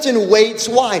he's lifting weights.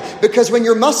 Why? Because when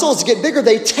your muscles get bigger,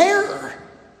 they tear.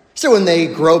 So when they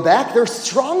grow back, they're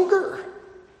stronger.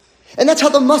 And that's how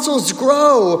the muscles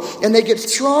grow and they get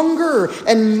stronger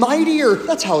and mightier.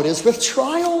 That's how it is with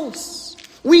trials.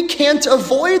 We can't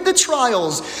avoid the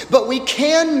trials, but we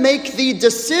can make the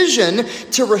decision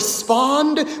to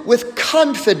respond with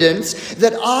confidence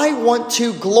that I want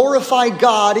to glorify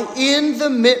God in the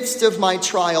midst of my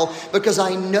trial because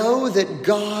I know that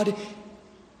God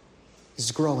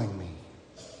is growing me.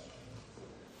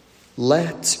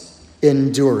 Let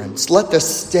endurance, let the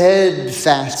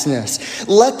steadfastness,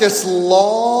 let this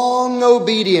long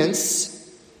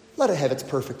obedience, let it have its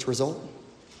perfect result.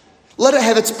 Let it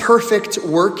have its perfect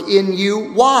work in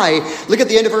you. Why? Look at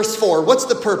the end of verse 4. What's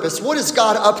the purpose? What is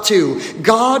God up to?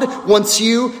 God wants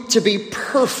you to be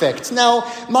perfect.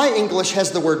 Now, my English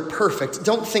has the word perfect.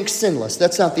 Don't think sinless.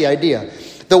 That's not the idea.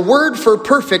 The word for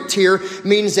perfect here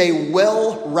means a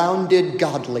well-rounded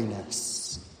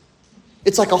godliness.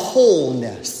 It's like a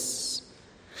wholeness.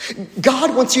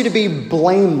 God wants you to be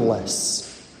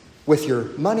blameless with your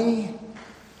money,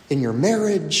 in your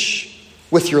marriage,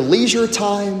 with your leisure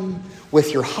time,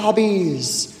 with your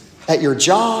hobbies, at your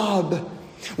job,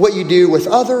 what you do with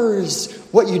others,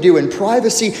 what you do in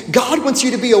privacy. God wants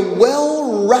you to be a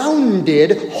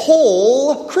well-rounded,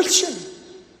 whole Christian.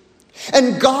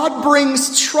 And God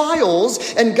brings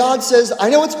trials, and God says, I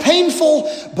know it's painful,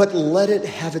 but let it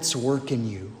have its work in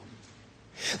you.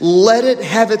 Let it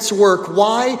have its work.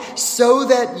 Why? So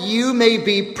that you may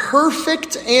be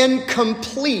perfect and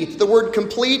complete. The word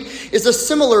complete is a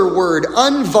similar word,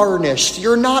 unvarnished.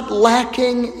 You're not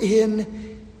lacking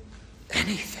in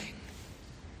anything.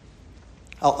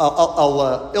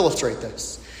 I'll illustrate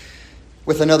this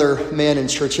with another man in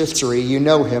church history. You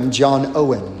know him, John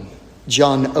Owen.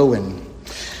 John Owen.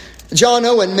 John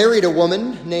Owen married a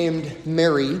woman named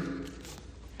Mary.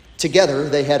 Together,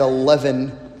 they had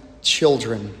 11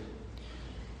 children.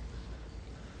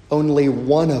 Only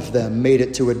one of them made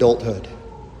it to adulthood.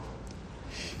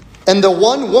 And the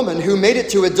one woman who made it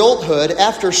to adulthood,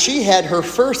 after she had her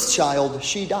first child,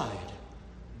 she died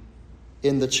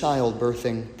in the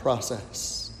childbirthing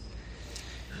process.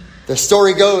 The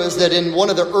story goes that in one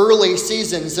of the early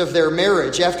seasons of their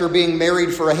marriage, after being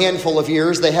married for a handful of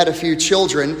years, they had a few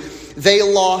children. They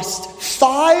lost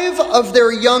 5 of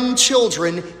their young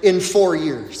children in 4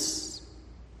 years.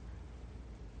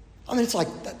 I mean, it's like,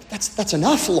 that's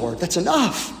enough, Lord. That's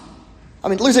enough. I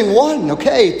mean, losing 1,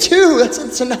 okay. 2,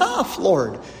 that's enough,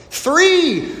 Lord.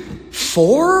 3,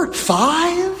 4,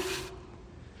 5,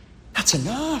 that's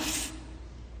enough.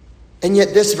 And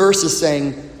yet this verse is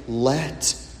saying,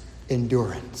 let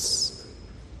endurance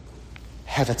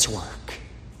have its work.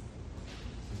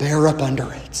 Bear up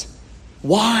under it.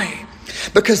 Why?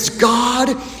 Because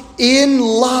God in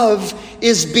love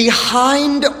is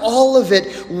behind all of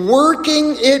it,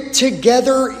 working it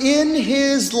together in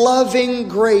his loving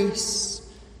grace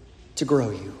to grow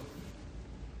you.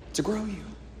 To grow you.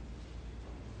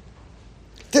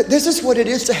 This is what it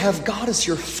is to have God as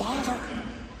your Father.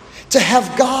 To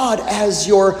have God as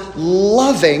your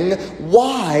loving,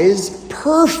 wise,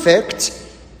 perfect,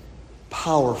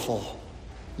 powerful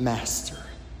Master.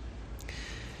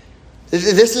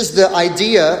 This is the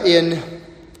idea in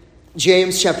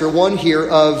James chapter 1 here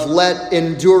of let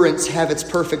endurance have its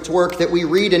perfect work that we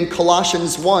read in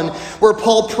Colossians 1, where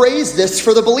Paul prays this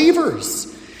for the believers.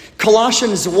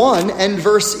 Colossians 1 and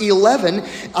verse 11,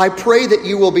 I pray that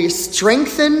you will be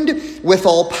strengthened with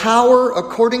all power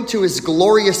according to his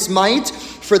glorious might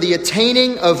for the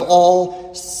attaining of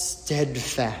all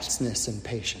steadfastness and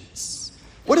patience.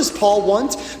 What does Paul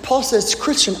want? Paul says,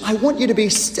 Christian, I want you to be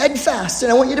steadfast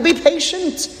and I want you to be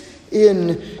patient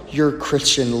in your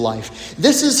Christian life.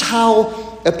 This is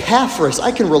how Epaphras,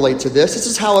 I can relate to this. This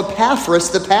is how Epaphras,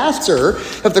 the pastor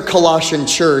of the Colossian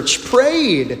church,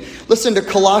 prayed. Listen to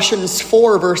Colossians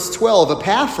 4, verse 12.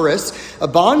 Epaphras, a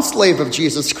bondslave of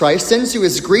Jesus Christ, sends you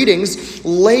his greetings,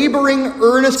 laboring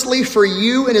earnestly for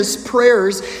you in his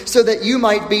prayers, so that you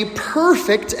might be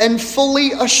perfect and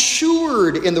fully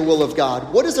assured in the will of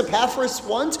God. What does Epaphras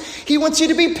want? He wants you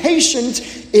to be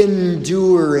patient,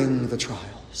 enduring the trial.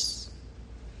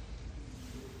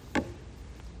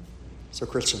 So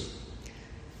Christian,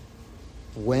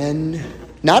 when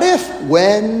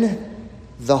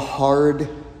the hard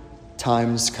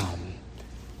times come,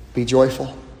 be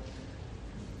joyful,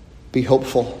 be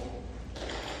hopeful,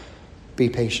 be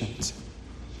patient.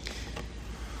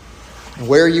 And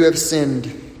where you have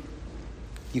sinned,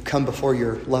 you come before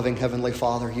your loving Heavenly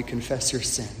Father, you confess your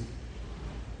sin.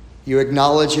 You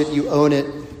acknowledge it, you own it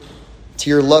to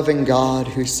your loving God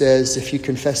who says if you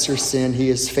confess your sin, he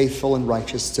is faithful and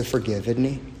righteous to forgive, isn't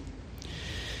he?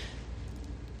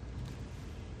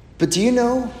 But do you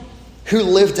know who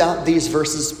lived out these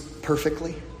verses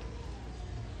perfectly?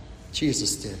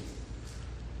 Jesus did.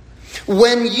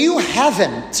 When you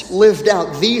haven't lived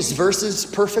out these verses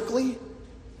perfectly,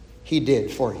 He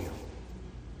did for you.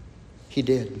 He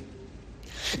did.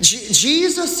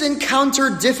 Jesus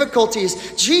encountered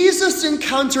difficulties. Jesus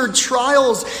encountered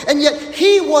trials, and yet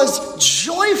he was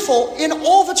joyful in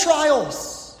all the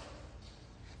trials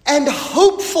and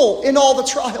hopeful in all the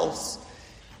trials.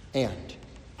 And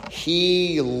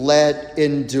he let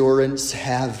endurance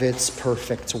have its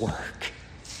perfect work.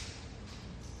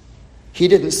 He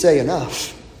didn't say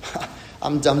enough.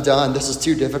 I'm done. This is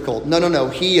too difficult. No.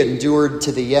 He endured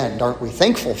to the end. Aren't we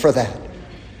thankful for that?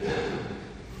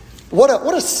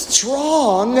 What a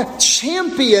strong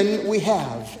champion we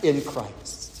have in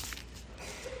Christ.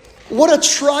 What a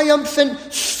triumphant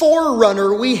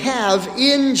forerunner we have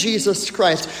in Jesus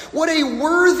Christ. What a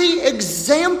worthy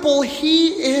example he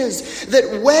is,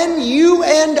 that when you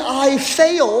and I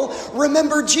fail,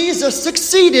 remember Jesus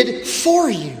succeeded for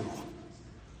you.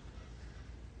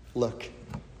 Look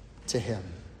to him.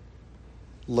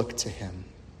 Look to him.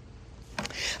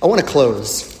 I want to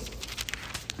close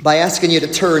by asking you to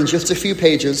turn just a few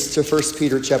pages to 1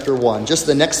 Peter chapter 1, just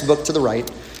the next book to the right.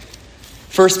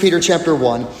 1 Peter chapter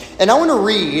 1. And I want to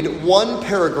read one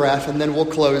paragraph and then we'll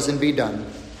close and be done.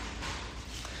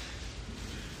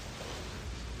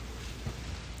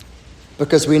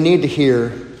 Because we need to hear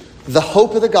the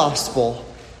hope of the gospel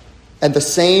and the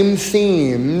same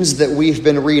themes that we've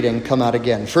been reading come out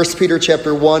again. 1 Peter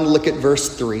chapter 1, look at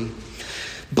verse 3.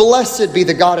 Blessed be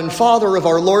the God and Father of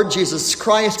our Lord Jesus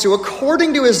Christ, who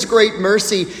according to his great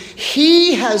mercy,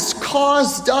 he has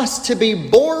caused us to be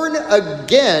born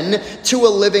again to a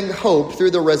living hope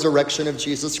through the resurrection of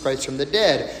Jesus Christ from the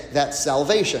dead. That's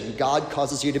salvation. God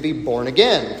causes you to be born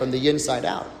again from the inside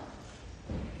out.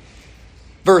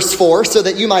 Verse 4, so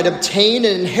that you might obtain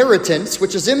an inheritance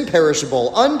which is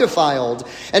imperishable, undefiled,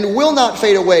 and will not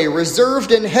fade away,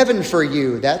 reserved in heaven for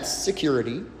you. That's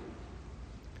security.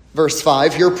 Verse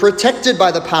 5, you're protected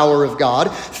by the power of God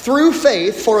through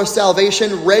faith for a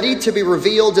salvation ready to be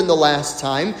revealed in the last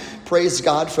time. Praise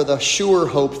God for the sure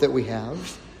hope that we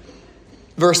have.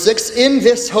 Verse 6, in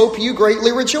this hope you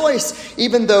greatly rejoice,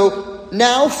 even though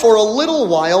now for a little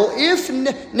while, if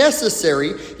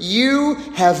necessary, you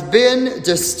have been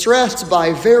distressed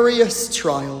by various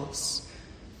trials.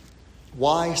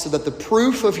 Why? So that the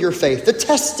proof of your faith, the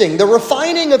testing, the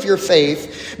refining of your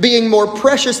faith, being more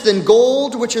precious than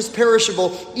gold, which is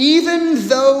perishable, even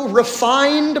though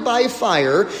refined by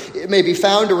fire, it may be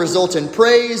found to result in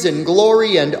praise and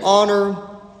glory and honor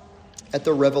at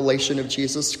the revelation of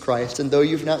Jesus Christ. And though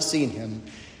you've not seen him,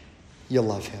 you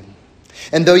love him.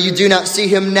 And though you do not see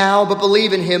him now, but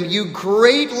believe in him, you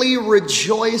greatly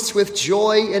rejoice with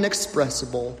joy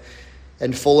inexpressible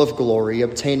and full of glory,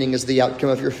 obtaining as the outcome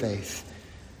of your faith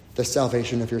the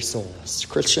salvation of your souls.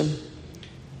 Christian,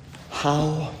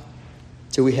 how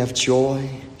do we have joy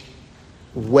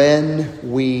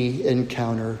when we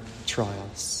encounter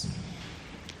trials?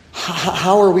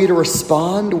 How are we to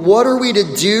respond? What are we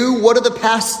to do? What are the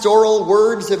pastoral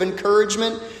words of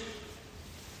encouragement?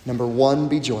 Number 1,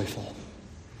 be joyful.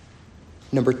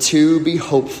 Number 2, be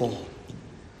hopeful.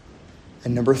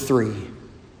 And number 3,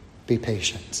 be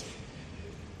patient.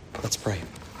 Let's pray.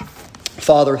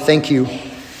 Father, thank you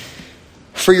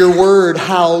for your word.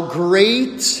 How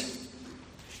great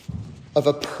of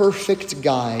a perfect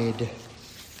guide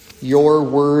your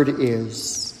word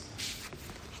is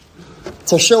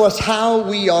to show us how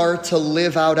we are to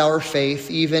live out our faith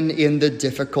even in the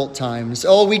difficult times.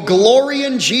 Oh, we glory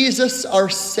in Jesus, our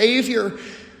Savior,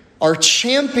 our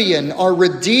champion, our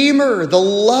Redeemer, the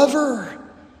lover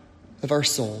of our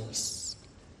souls.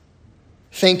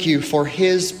 Thank you for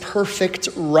his perfect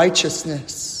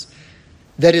righteousness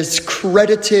that is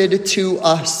credited to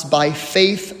us by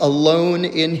faith alone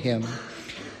in him.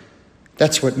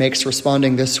 That's what makes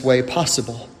responding this way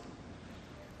possible.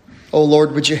 Oh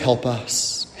Lord, would you help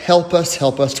us? Help us,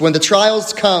 help us when the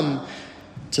trials come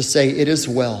to say, it is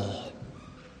well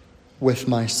with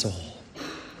my soul.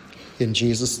 In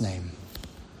Jesus' name,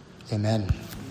 amen.